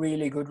 they've got a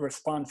really good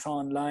response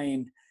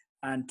online,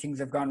 and things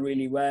have gone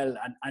really well.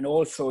 And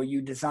also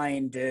you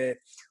designed a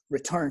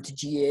return to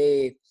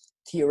GAA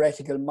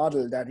theoretical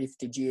model that if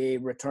the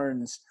GAA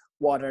returns,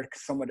 what are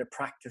some of the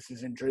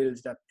practices and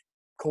drills that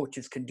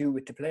coaches can do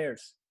with the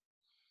players?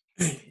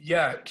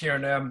 Yeah,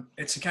 Ciaran,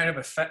 it's a kind of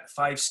a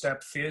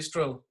 5-step phase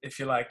drill, if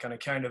you like, and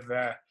it kind of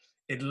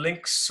it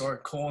links or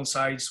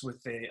coincides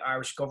with the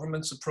Irish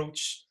government's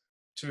approach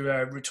to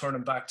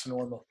returning back to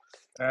normal.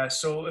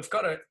 So I've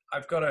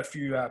got a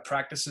few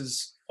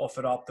practices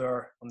offered up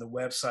there on the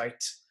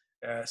website.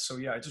 So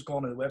yeah, just go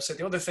on to the website.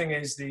 The other thing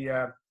is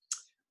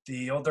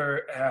the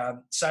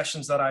other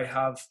sessions that I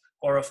have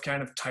are of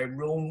kind of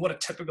Tyrone, what a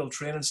typical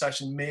training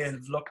session may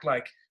have looked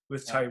like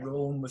with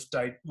Tyrone,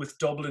 with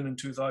Dublin in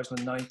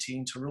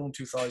 2019, Tyrone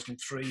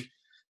 2003.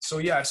 So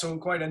yeah, so I'm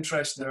quite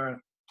interested there.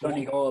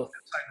 Donegal.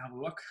 Have a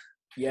look.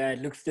 Yeah,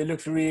 it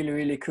looks really,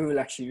 really cool,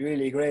 actually,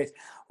 really great.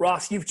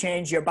 Ross, you've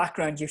changed your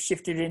background. You've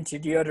shifted into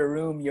the other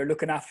room. You're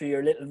looking after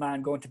your little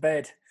man going to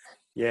bed.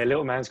 Yeah,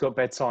 little man's got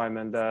bedtime,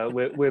 and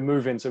we're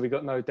moving, so we've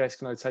got no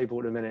desk, no table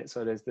at the minute.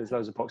 So there's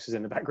loads of boxes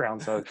in the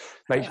background. So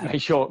make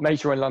sure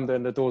in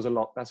London the doors are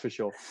locked. That's for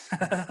sure.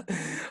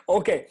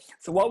 Okay,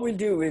 so what we'll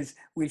do is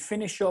we'll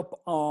finish up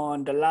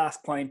on the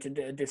last point,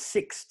 the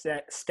sixth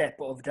step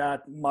of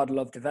that model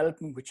of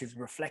development, which is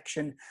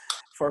reflection.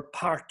 For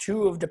part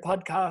 2 of the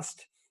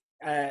podcast,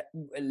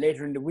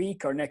 later in the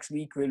week or next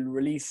week, we'll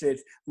release it.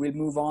 We'll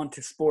move on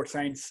to sports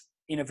science,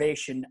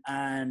 innovation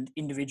and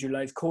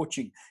individualized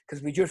coaching,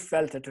 because we just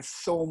felt that there's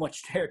so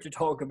much there to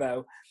talk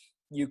about.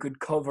 You could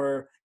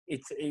cover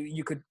it,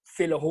 you could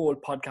fill a whole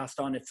podcast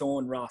on its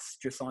own, Ross,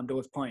 just on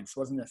those points,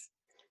 wasn't it?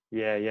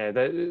 Yeah.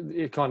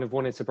 It kind of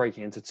wanted to break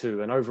it into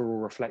 2, an overall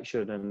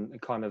reflection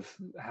and kind of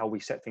how we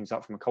set things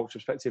up from a culture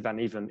perspective and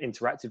even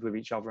interacted with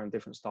each other and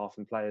different staff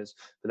and players,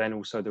 but then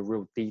also the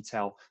real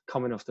detail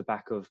coming off the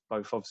back of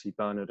both obviously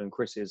Bernard and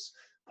Chris's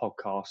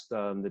podcast,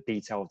 the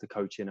detail of the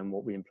coaching and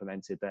what we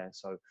implemented there.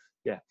 So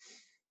yeah.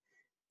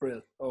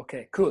 Brilliant.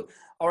 Okay, cool.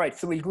 All right,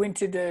 so we'll go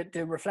into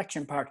the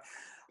reflection part.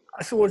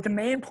 So the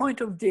main point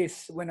of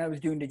this when I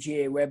was doing the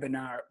GA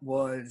webinar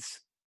was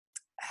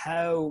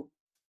how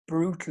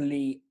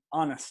brutally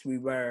honest we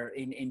were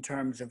in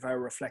terms of our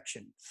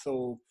reflection.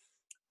 So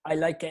I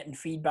like getting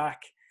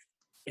feedback.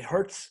 It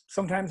hurts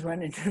sometimes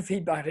when the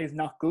feedback is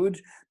not good,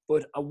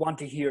 but I want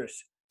to hear it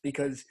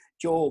because,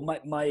 Joe,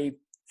 my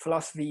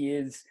philosophy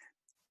is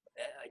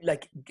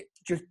like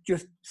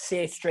just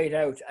say it straight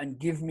out and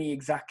give me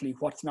exactly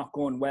what's not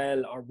going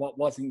well or what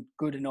wasn't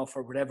good enough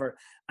or whatever,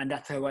 and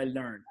that's how I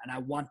learn, and I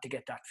want to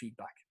get that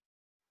feedback.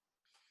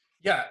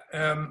 Yeah,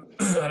 and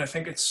I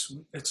think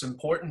it's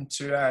important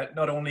to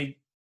not only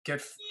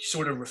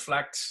sort of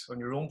reflect on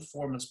your own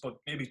performance, but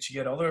maybe to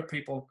get other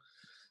people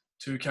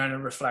to kind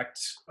of reflect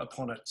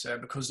upon it,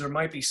 because there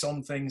might be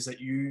some things that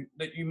you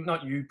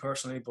not you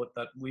personally, but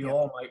that we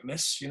all might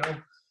miss.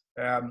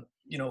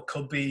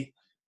 Could be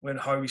when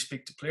how we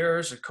speak to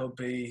players. It could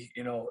be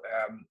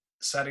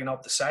setting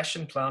up the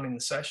session, planning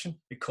the session.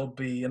 It could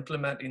be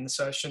implementing the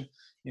session.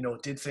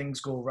 Did things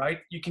go right?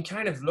 You can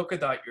kind of look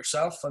at that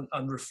yourself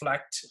and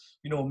reflect,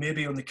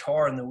 maybe on the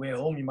car on the way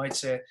home, you might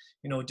say,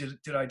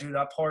 did I do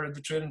that part of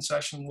the training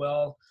session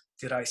well?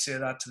 Did I say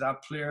that to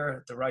that player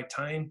at the right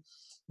time?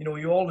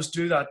 You always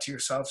do that to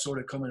yourself sort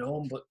of coming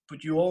home,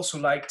 but you also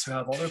like to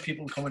have other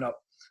people coming up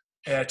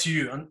to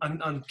you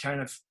and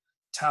kind of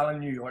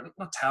telling you, or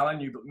not telling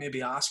you, but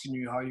maybe asking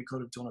you how you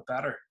could have done it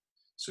better.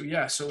 So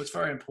it's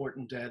very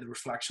important, the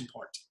reflection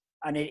part.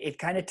 And it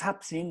kind of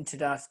taps into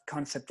that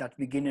concept at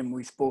the beginning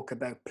we spoke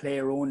about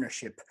player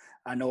ownership,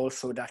 and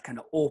also that kind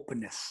of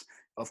openness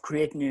of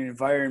creating an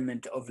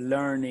environment of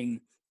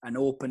learning and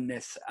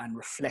openness and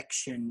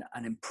reflection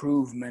and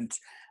improvement,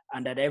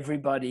 and that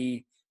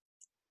everybody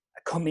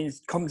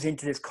comes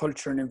into this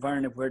culture and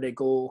environment where they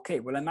go, okay,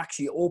 well, I'm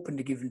actually open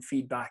to giving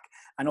feedback,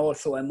 and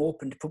also I'm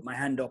open to put my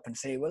hand up and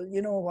say, well,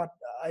 you know what,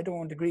 I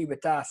don't agree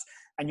with that,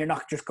 and you're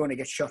not just going to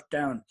get shut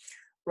down.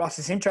 Ross,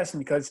 it's interesting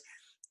because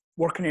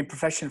working in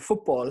professional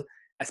football,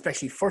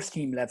 especially first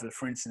team level,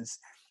 for instance,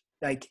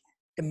 like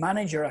the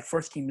manager at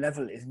first team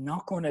level is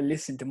not going to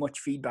listen to much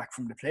feedback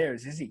from the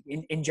players, is he,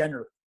 in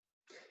general?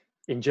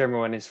 In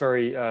general, and it's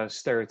very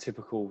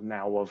stereotypical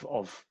now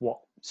of what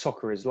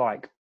soccer is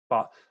like.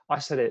 But I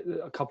said it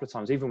a couple of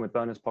times, even with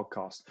Bernard's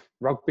podcast,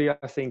 rugby,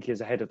 I think,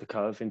 is ahead of the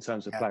curve in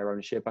terms of player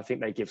ownership. I think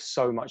they give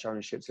so much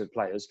ownership to the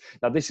players.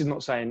 Now, this is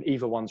not saying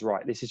either one's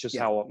right. This is just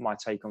how my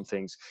take on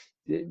things.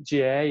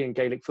 GAA and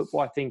Gaelic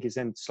football, I think, is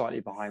then slightly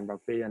behind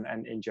rugby and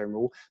in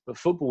general. But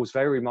football is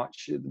very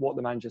much what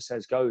the manager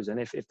says goes. And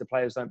if the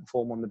players don't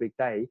perform on the big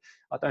day,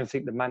 I don't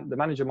think the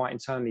manager might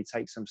internally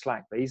take some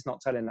slack, but he's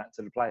not telling that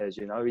to the players.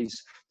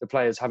 The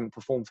players haven't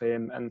performed for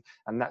him,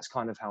 and that's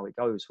kind of how it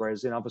goes.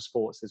 Whereas in other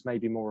sports, there's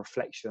maybe more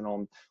reflection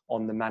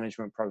on the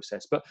management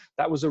process. But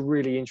that was a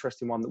really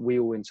interesting one that we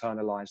all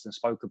internalized and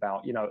spoke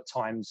about. At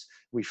times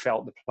we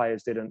felt the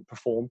players didn't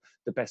perform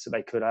the best that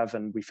they could have,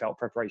 and we felt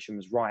preparation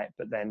was right.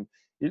 But then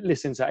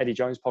listen to Eddie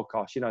Jones'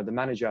 podcast, the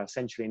manager,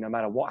 essentially, no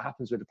matter what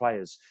happens with the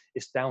players,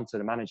 it's down to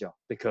the manager,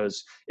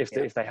 because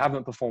if they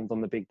haven't performed on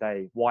the big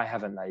day, why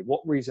haven't they?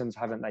 What reasons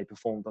haven't they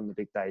performed on the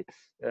big day?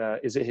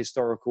 Is it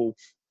historical?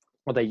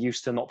 Are they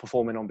used to not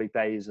performing on big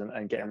days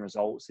and getting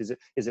results? Is it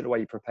the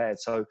way you prepared?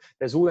 So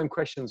there's all them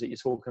questions that you're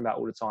talking about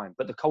all the time.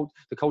 But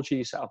the culture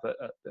you set up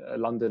at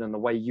London, and the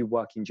way you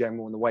work in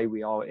general, and the way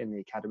we are in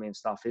the academy and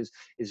stuff is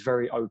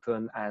very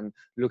open and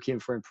looking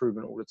for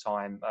improvement all the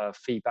time.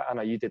 Feedback. I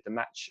know you did the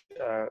match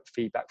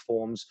feedback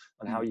forms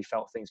on how you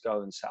felt things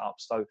go and set up.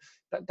 So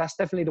that's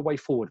definitely the way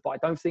forward. But I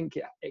don't think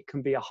it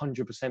can be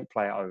 100%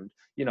 player owned.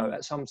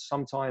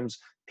 Sometimes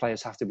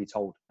players have to be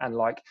told. And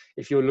like,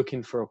 if you're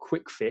looking for a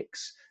quick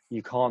fix,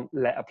 you can't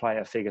let a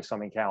player figure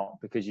something out,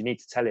 because you need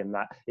to tell him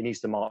that he needs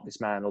to mark this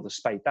man or the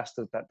space. That's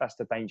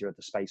the danger of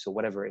the space or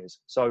whatever it is.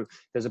 So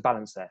there's a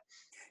balance there.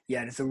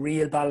 Yeah, there's a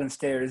real balance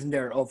there, isn't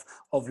there, of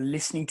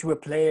listening to a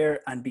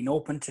player and being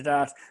open to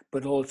that,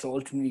 but also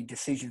ultimately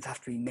decisions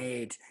have to be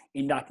made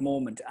in that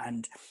moment.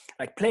 And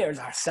like, players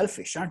are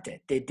selfish, aren't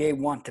they? They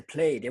want to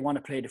play. They want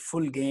to play the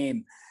full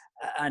game.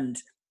 And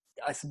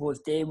I suppose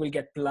they will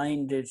get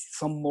blinded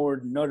some more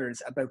than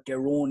others about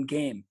their own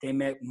game. They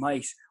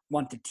might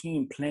want the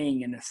team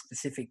playing in a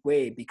specific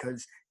way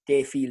because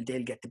they feel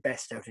they'll get the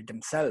best out of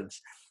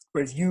themselves.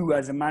 Whereas you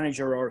as a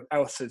manager, or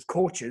us as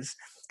coaches,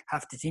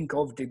 have to think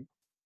of the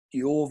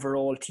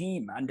overall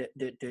team and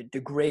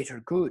the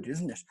greater good,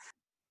 isn't it?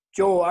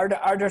 Joe,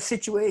 are there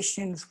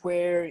situations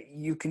where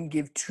you can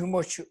give too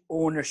much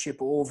ownership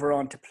over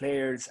onto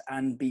players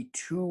and be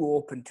too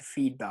open to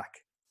feedback?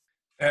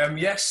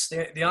 Yes,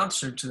 the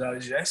answer to that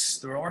is yes.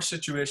 There are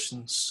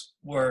situations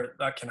where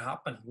that can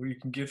happen, where you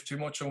can give too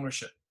much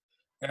ownership,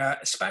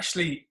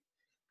 especially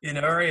in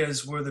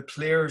areas where the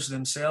players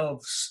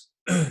themselves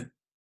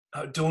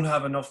don't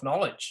have enough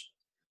knowledge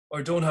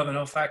or don't have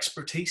enough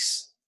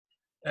expertise.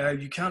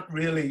 You can't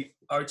really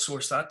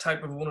outsource that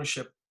type of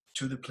ownership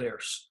to the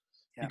players,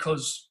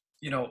 because,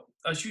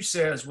 as you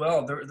say as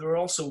well, there are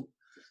also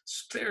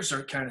players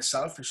are kind of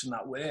selfish in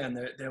that way, and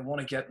they want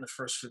to get in the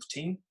first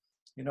 15.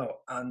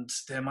 And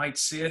they might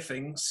say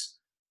things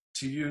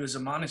to you as a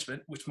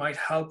management which might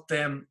help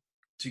them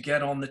to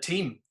get on the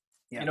team.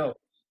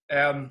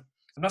 I'm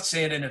not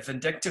saying in a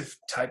vindictive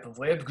type of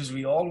way, because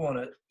we all want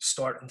to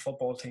start in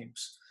football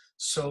teams.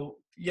 So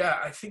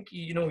I think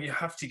you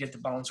have to get the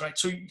balance right.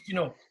 So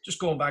just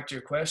going back to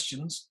your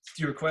question,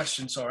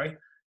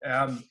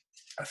 I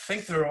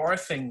think there are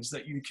things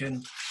that you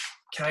can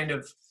kind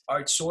of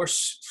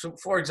outsource. So,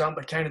 for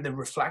example, kind of the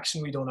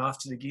reflection we done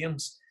after the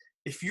games.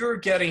 If you're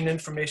getting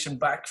information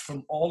back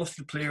from all of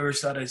the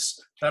players that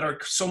are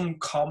some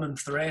common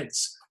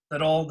threads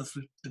that all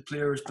the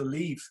players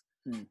believe,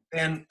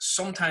 then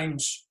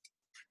sometimes,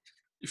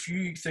 if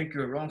you think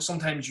you're wrong,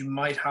 sometimes you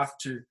might have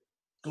to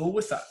go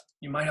with that.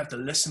 You might have to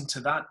listen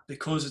to that,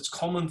 because it's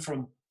coming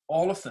from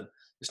all of them.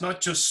 It's not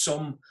just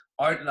some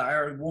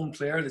outlier, one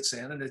player that's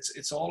saying it.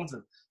 It's all of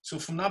them. So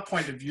from that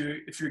point of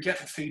view, if you're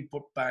getting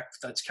feedback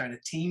that's kind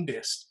of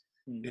team-based,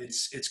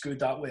 it's good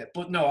that way.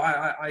 But no,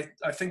 I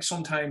think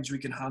sometimes we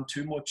can hand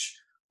too much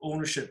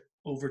ownership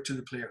over to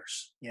the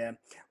players. Yeah.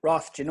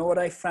 Ross, do you know what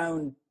I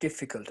found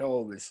difficult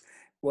always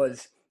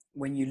was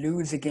when you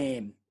lose a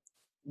game,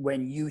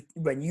 when you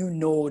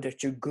know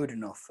that you're good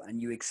enough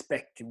and you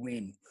expect to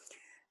win,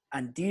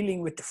 and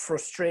dealing with the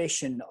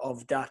frustration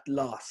of that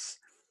loss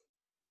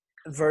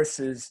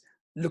versus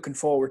looking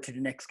forward to the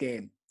next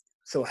game.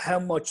 So how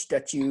much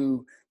that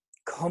you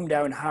come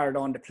down hard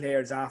on the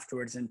players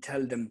afterwards and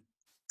tell them,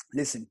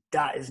 listen,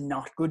 that is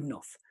not good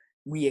enough.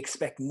 We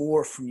expect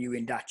more from you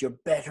in that. You're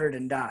better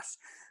than that.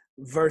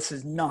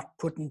 Versus not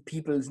putting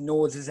people's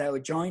noses out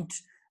of joint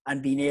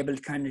and being able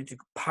to kind of to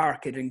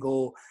park it and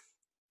go,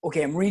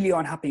 okay, I'm really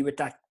unhappy with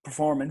that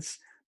performance,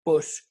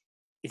 but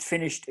it's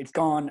finished, it's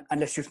gone,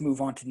 and let's just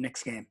move on to the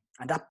next game.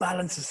 And that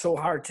balance is so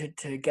hard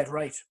to get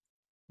right.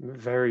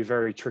 Very,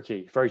 very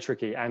tricky, very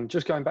tricky. And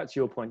just going back to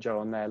your point, Joe,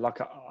 on there, like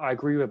I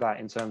agree with that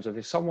in terms of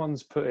if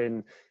someone's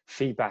putting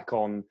feedback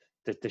on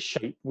the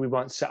shape, we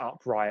weren't set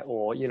up right,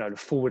 or, you know, the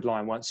forward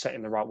line weren't set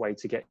in the right way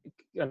to get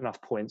enough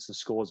points and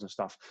scores and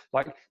stuff.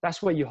 Like,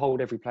 that's where you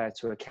hold every player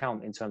to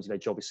account in terms of their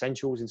job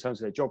essentials, in terms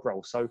of their job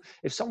roles. So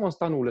if someone's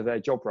done all of their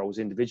job roles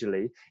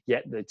individually,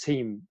 yet the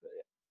team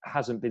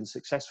hasn't been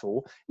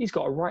successful, he's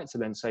got a right to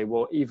then say,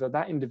 well, either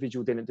that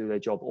individual didn't do their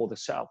job or the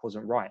setup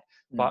wasn't right.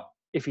 But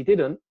if he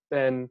didn't,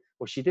 then,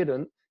 or she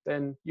didn't,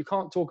 then you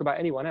can't talk about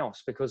anyone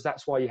else, because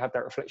that's why you have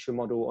that reflection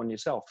model on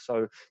yourself.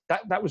 So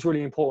that was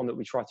really important that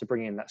we tried to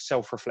bring in that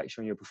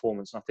self-reflection on your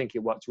performance. And I think it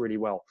worked really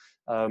well.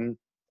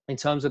 In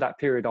terms of that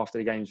period after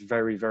the game is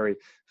very, very,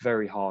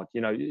 very hard.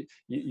 You know,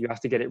 you have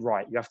to get it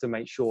right. You have to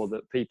make sure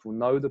that people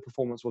know the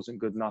performance wasn't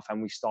good enough,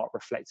 and we start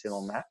reflecting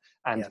on that.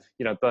 And,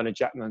 you know, Bernard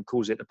Jackman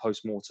calls it the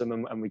post-mortem,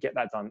 and we get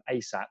that done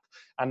ASAP.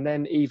 And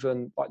then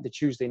even like the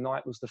Tuesday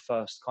night was the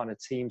first kind of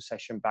team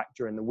session back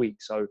during the week.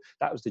 So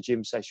that was the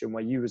gym session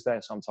where you was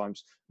there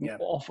sometimes,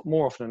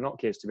 more often than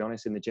not, Kiers, to be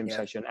honest, in the gym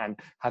session, and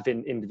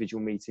having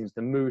individual meetings.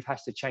 The mood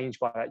has to change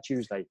by that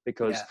Tuesday,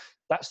 because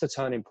that's the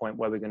turning point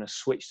where we're going to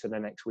switch to the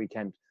next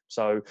weekend.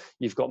 So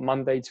you've got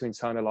Monday to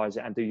internalize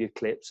it and do your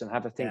clips and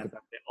have a think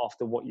about it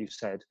after what you've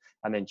said,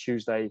 and then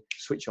Tuesday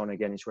switch on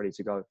again. It's ready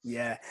to go.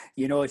 Yeah,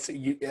 you know, it's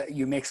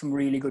you make some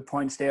really good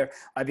points there.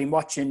 I've been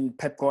watching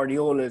Pep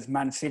Guardiola's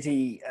Man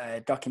City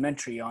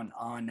documentary on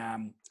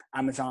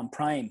Amazon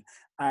Prime,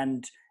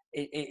 and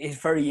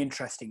it's very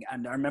interesting.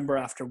 And I remember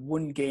after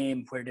one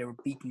game where they were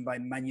beaten by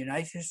Man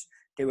United,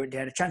 they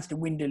had a chance to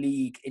win the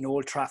league in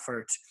Old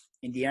Trafford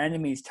in the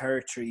enemy's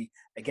territory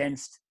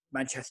against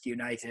Manchester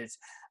United.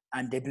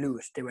 And they blew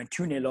it. They went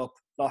 2-0 up,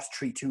 lost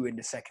 3-2 in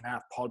the second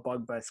half. Paul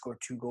Pogba scored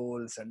 2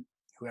 goals, and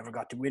whoever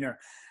got the winner.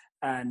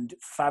 And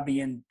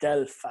Fabian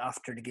Delph,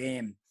 after the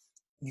game,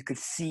 you could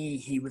see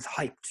he was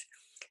hyped.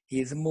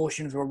 His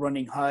emotions were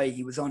running high.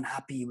 He was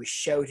unhappy. He was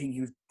shouting.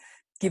 He was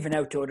giving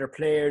out to other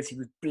players. He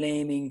was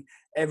blaming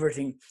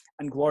everything.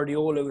 And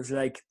Guardiola was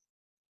like,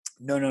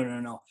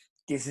 no.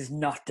 This is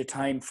not the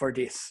time for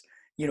this.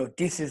 You know,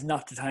 this is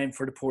not the time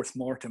for the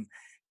post-mortem.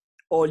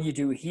 All you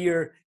do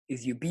here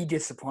is you be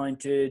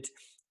disappointed,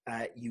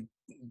 you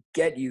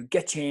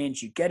get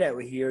change, you get out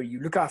of here,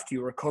 you look after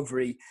your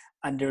recovery,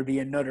 and there'll be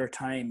another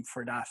time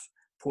for that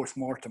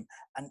post-mortem.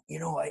 And, you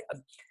know,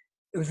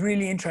 it was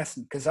really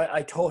interesting, because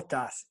I thought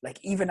that, like,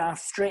 even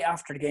straight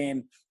after the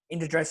game, in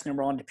the dressing room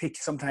or on the pitch,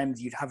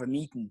 sometimes you'd have a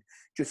meeting,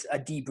 just a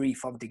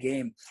debrief of the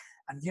game.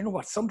 And you know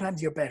what?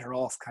 Sometimes you're better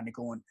off kind of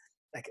going,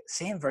 like,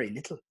 saying very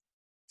little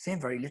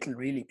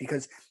really,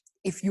 because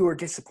if you're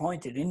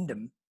disappointed in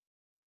them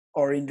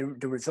or in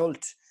the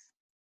result,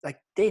 like,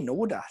 they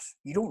know that.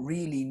 You don't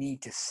really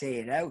need to say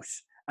it out.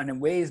 And in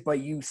ways, by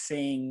you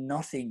saying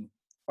nothing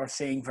or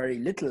saying very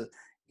little,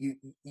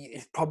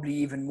 it's probably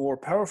even more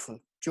powerful.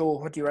 Joe,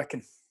 what do you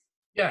reckon?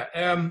 Yeah,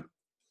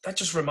 that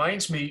just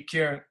reminds me,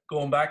 Ciaran,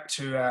 going back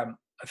to,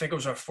 I think it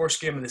was our first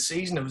game of the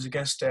season. It was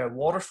against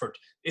Waterford,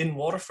 in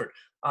Waterford.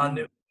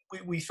 And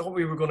we thought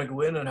we were going to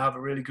go in and have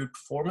a really good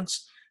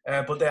performance.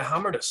 But they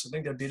hammered us. I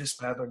think they beat us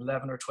by about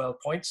 11 or 12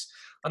 points.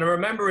 And I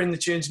remember in the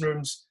changing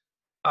rooms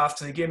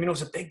after the game, you know, it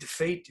was a big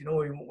defeat. You know,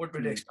 we weren't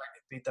really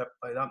expecting to beat that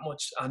by that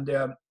much.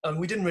 And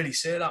we didn't really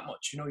say that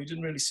much. You know, you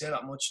didn't really say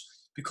that much,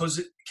 because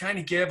it kind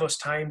of gave us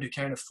time to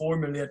kind of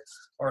formulate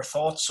our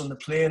thoughts on the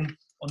plane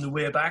on the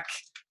way back.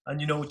 And,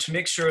 you know, to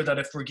make sure that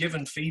if we're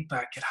giving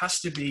feedback, it has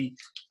to be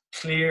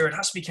clear. It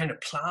has to be kind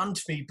of planned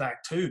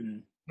feedback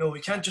too. No,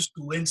 we can't just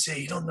go in and say,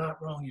 you done that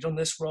wrong, you done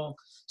this wrong.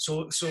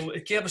 So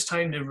it gave us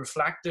time to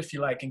reflect, if you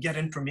like, and get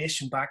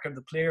information back of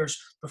the players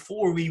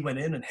before we went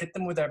in and hit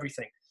them with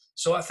everything.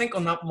 So I think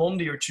on that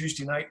Monday or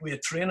Tuesday night, we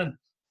had training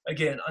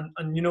again.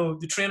 And you know,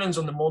 the trainings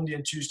on the Monday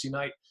and Tuesday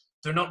night,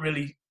 they're not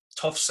really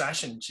tough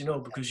sessions, you know,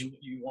 because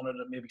you wanted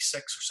maybe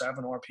 6 or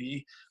 7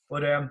 RPE.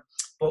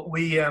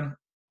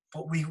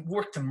 But we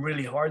worked them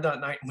really hard that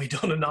night, and we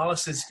done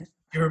analysis.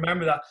 You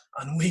remember that?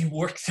 And we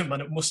worked them,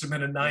 and it must have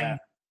been a 9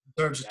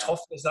 in terms of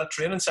toughness, that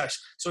training session.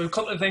 So a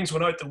couple of things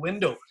went out the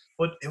window,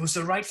 but it was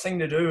the right thing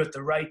to do at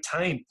the right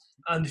time.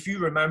 And if you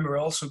remember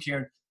also,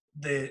 Ciaran,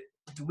 the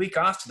week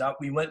after that,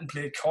 we went and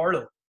played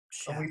Carlow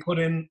and we put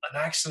in an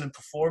excellent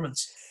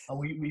performance, and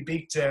we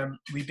beat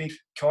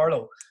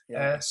Carlo.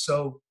 Yeah.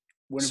 So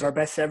one of our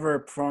best ever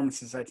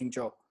performances, I think,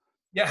 Joe.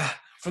 Yeah,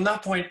 from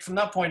that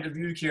point of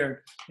view, Ciaran,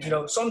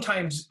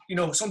 sometimes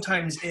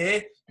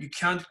you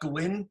can't go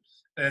in,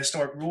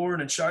 start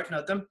roaring and shouting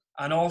at them,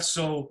 and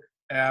also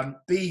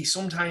B,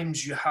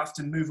 sometimes you have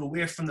to move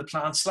away from the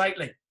plan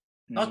slightly,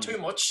 not too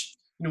much.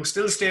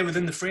 Still stay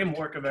within the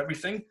framework of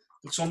everything,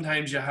 but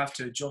sometimes you have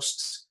to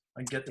adjust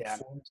and get the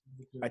performance.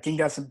 I think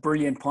that's a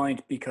brilliant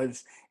point,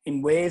 because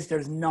in ways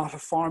there's not a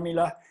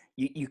formula.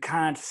 You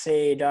can't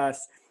say that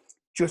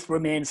just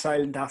remain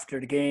silent after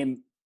the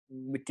game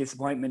with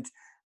disappointment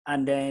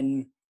and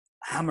then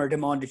hammer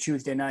them on the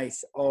Tuesday night,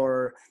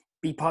 or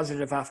be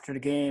positive after the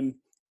game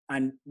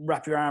and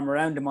wrap your arm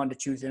around them on the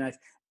Tuesday night.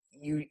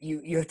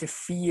 You have to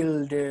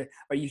feel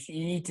you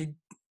need to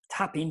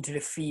tap into the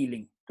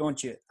feeling,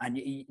 don't you? And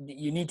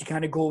you need to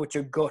kind of go with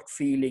your gut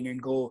feeling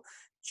and go,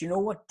 do you know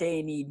what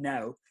they need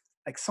now?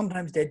 Like,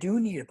 sometimes they do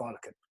need a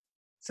bollocking.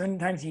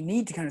 Sometimes you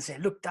need to kind of say,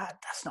 look,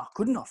 that's not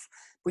good enough.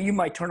 But you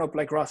might turn up,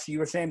 like Ross, you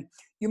were saying,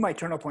 you might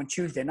turn up on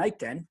Tuesday night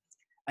then,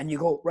 and you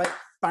go, right,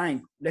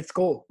 bang, let's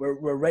go.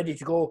 We're ready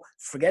to go.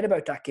 Forget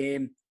about that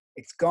game.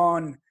 It's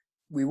gone.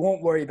 We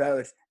won't worry about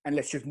it, and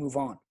let's just move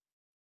on.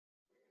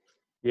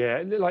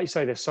 Yeah, like you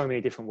say, there's so many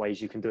different ways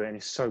you can do it, and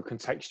it's so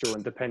contextual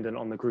and dependent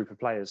on the group of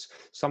players.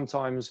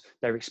 Sometimes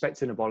they're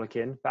expecting a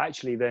bollocking, but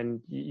actually then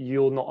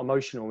you're not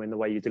emotional in the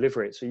way you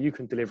deliver it. So you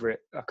can deliver it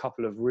a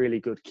couple of really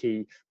good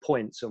key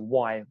points and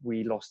why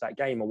we lost that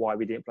game or why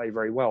we didn't play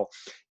very well.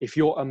 If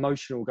you're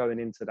emotional going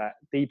into that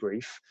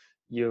debrief,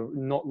 you're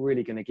not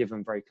really going to give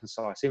them very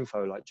concise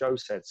info, like Joe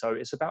said. So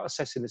it's about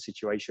assessing the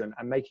situation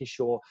and making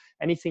sure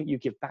anything you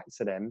give back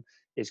to them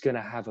is going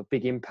to have a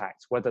big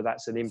impact, whether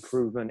that's an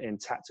improvement in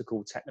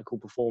technical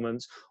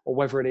performance, or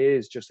whether it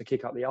is just a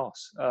kick up the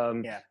arse.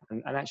 And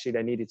actually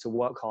they needed to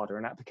work harder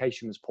and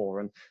application was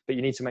poor. But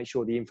you need to make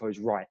sure the info is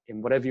right.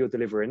 In whatever you're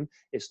delivering,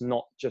 it's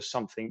not just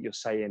something you're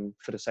saying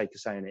for the sake of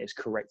saying it. It's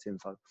correct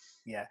info.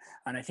 Yeah.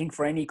 And I think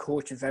for any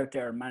coaches out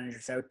there,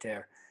 managers out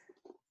there,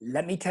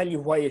 let me tell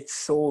you why it's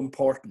so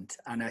important.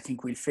 And I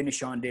think we'll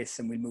finish on this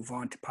and we'll move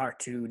on to part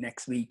 2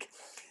 next week.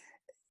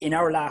 In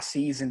our last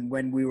season,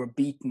 when we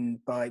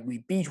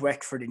beat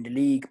Wexford in the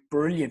league,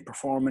 brilliant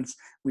performance.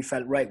 We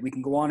felt, right, we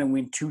can go on and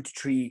win 2 to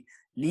 3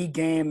 league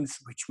games,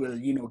 which will,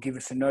 give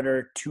us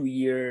another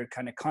 2-year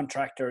kind of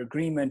contract or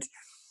agreement.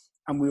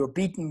 And we were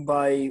beaten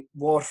by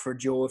Waterford,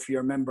 Joe, if you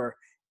remember,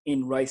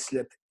 in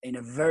Ruislip, in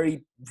a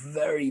very,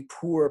 very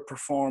poor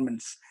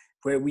performance,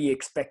 where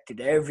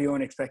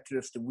everyone expected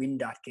us to win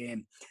that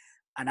game.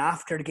 And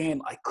after the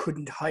game, I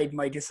couldn't hide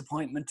my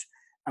disappointment.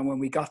 And when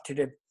we got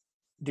to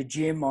the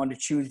gym on the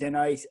Tuesday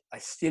night, I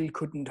still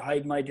couldn't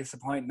hide my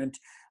disappointment.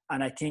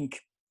 And I think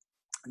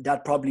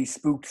that probably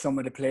spooked some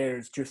of the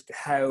players, just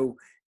how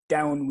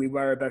down we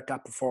were about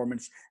that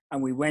performance.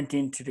 And we went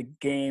into the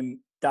game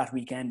that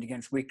weekend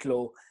against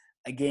Wicklow,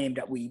 a game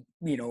that we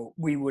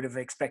would have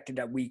expected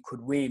that we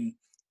could win,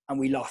 and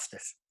we lost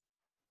it.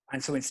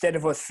 And so instead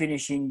of us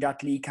finishing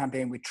that league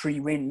campaign with 3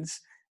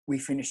 wins, we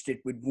finished it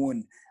with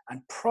 1.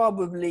 And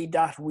probably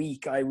that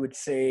week, I would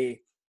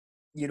say,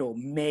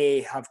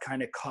 may have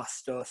kind of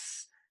cost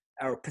us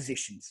our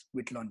positions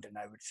with London,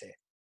 I would say.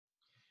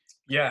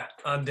 Yeah,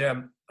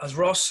 and as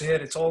Ross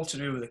said, it's all to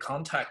do with the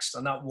context.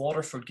 And that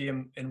Waterford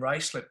game in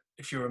Ruislip,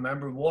 if you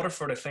remember,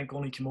 Waterford, I think,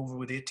 only came over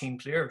with 18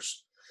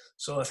 players.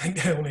 So I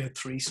think they only had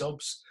 3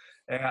 subs.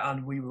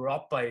 And we were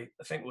up by,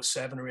 I think it was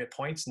 7 or 8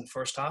 points in the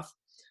first half.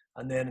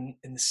 And then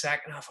in the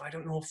second half, I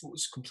don't know if it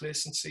was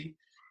complacency.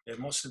 It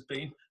must have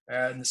been.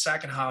 In the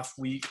second half,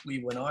 we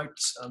went out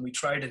and we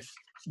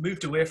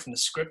moved away from the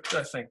script,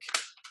 I think.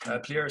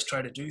 Players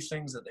try to do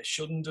things that they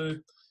shouldn't do.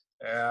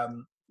 I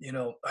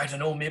don't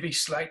know, maybe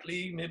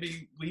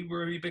we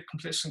were a wee bit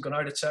complacent, going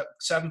out at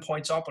 7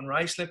 points up on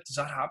Ruislip. Does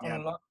that happen a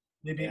lot?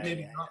 Maybe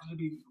not.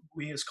 Maybe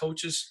we as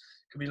coaches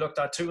can be looked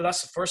at too. Well,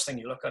 that's the first thing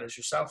you look at is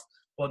yourself.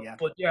 But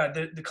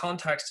the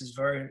context is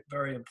very,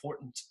 very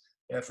important.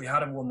 If we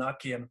had won that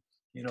game,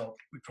 we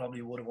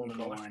probably would have won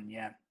another.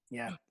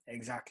 Yeah,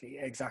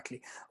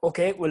 exactly.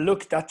 Okay, well,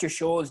 look, that just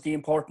shows the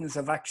importance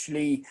of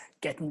actually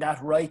getting that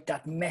right,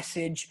 that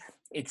message.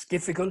 It's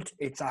difficult.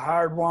 It's a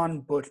hard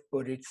one, but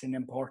it's an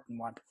important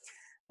one.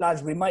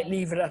 Lads, we might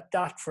leave it at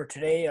that for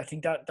today. I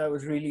think that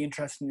was really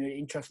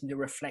interesting to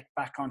reflect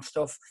back on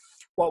stuff.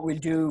 What we'll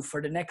do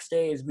for the next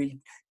day is we'll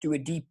do a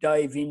deep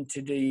dive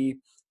into the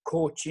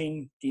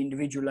coaching, the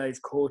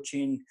individualized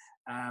coaching,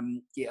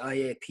 the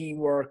IAP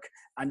work,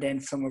 and then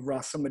some of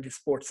the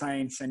sports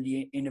science and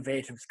the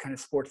innovative kind of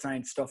sports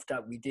science stuff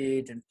that we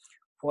did and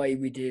why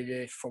we did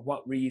it, for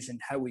what reason,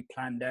 how we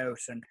planned out.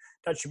 And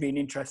that should be an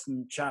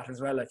interesting chat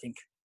as well, I think.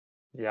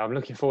 Yeah, I'm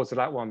looking forward to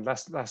that one.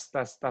 That's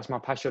my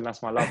passion.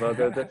 That's my love.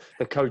 The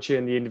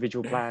coaching, the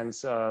individual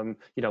plans,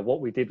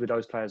 what we did with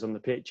those players on the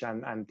pitch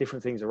and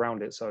different things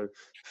around it. So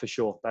for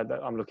sure,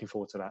 I'm looking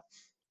forward to that.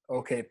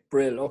 Okay,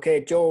 brill.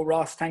 Okay, Joe,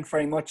 Ross, thanks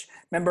very much.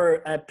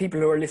 Remember, people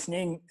who are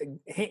listening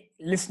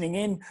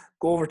in,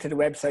 go over to the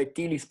website,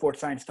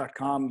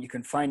 dailysportscience.com. You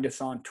can find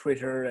us on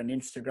Twitter and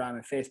Instagram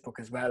and Facebook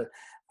as well,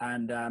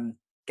 and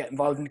get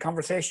involved in the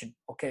conversation.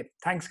 Okay,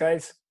 thanks,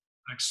 guys.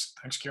 Thanks,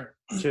 Ciaran.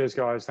 Cheers,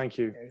 guys. Thank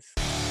you.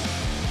 Cheers.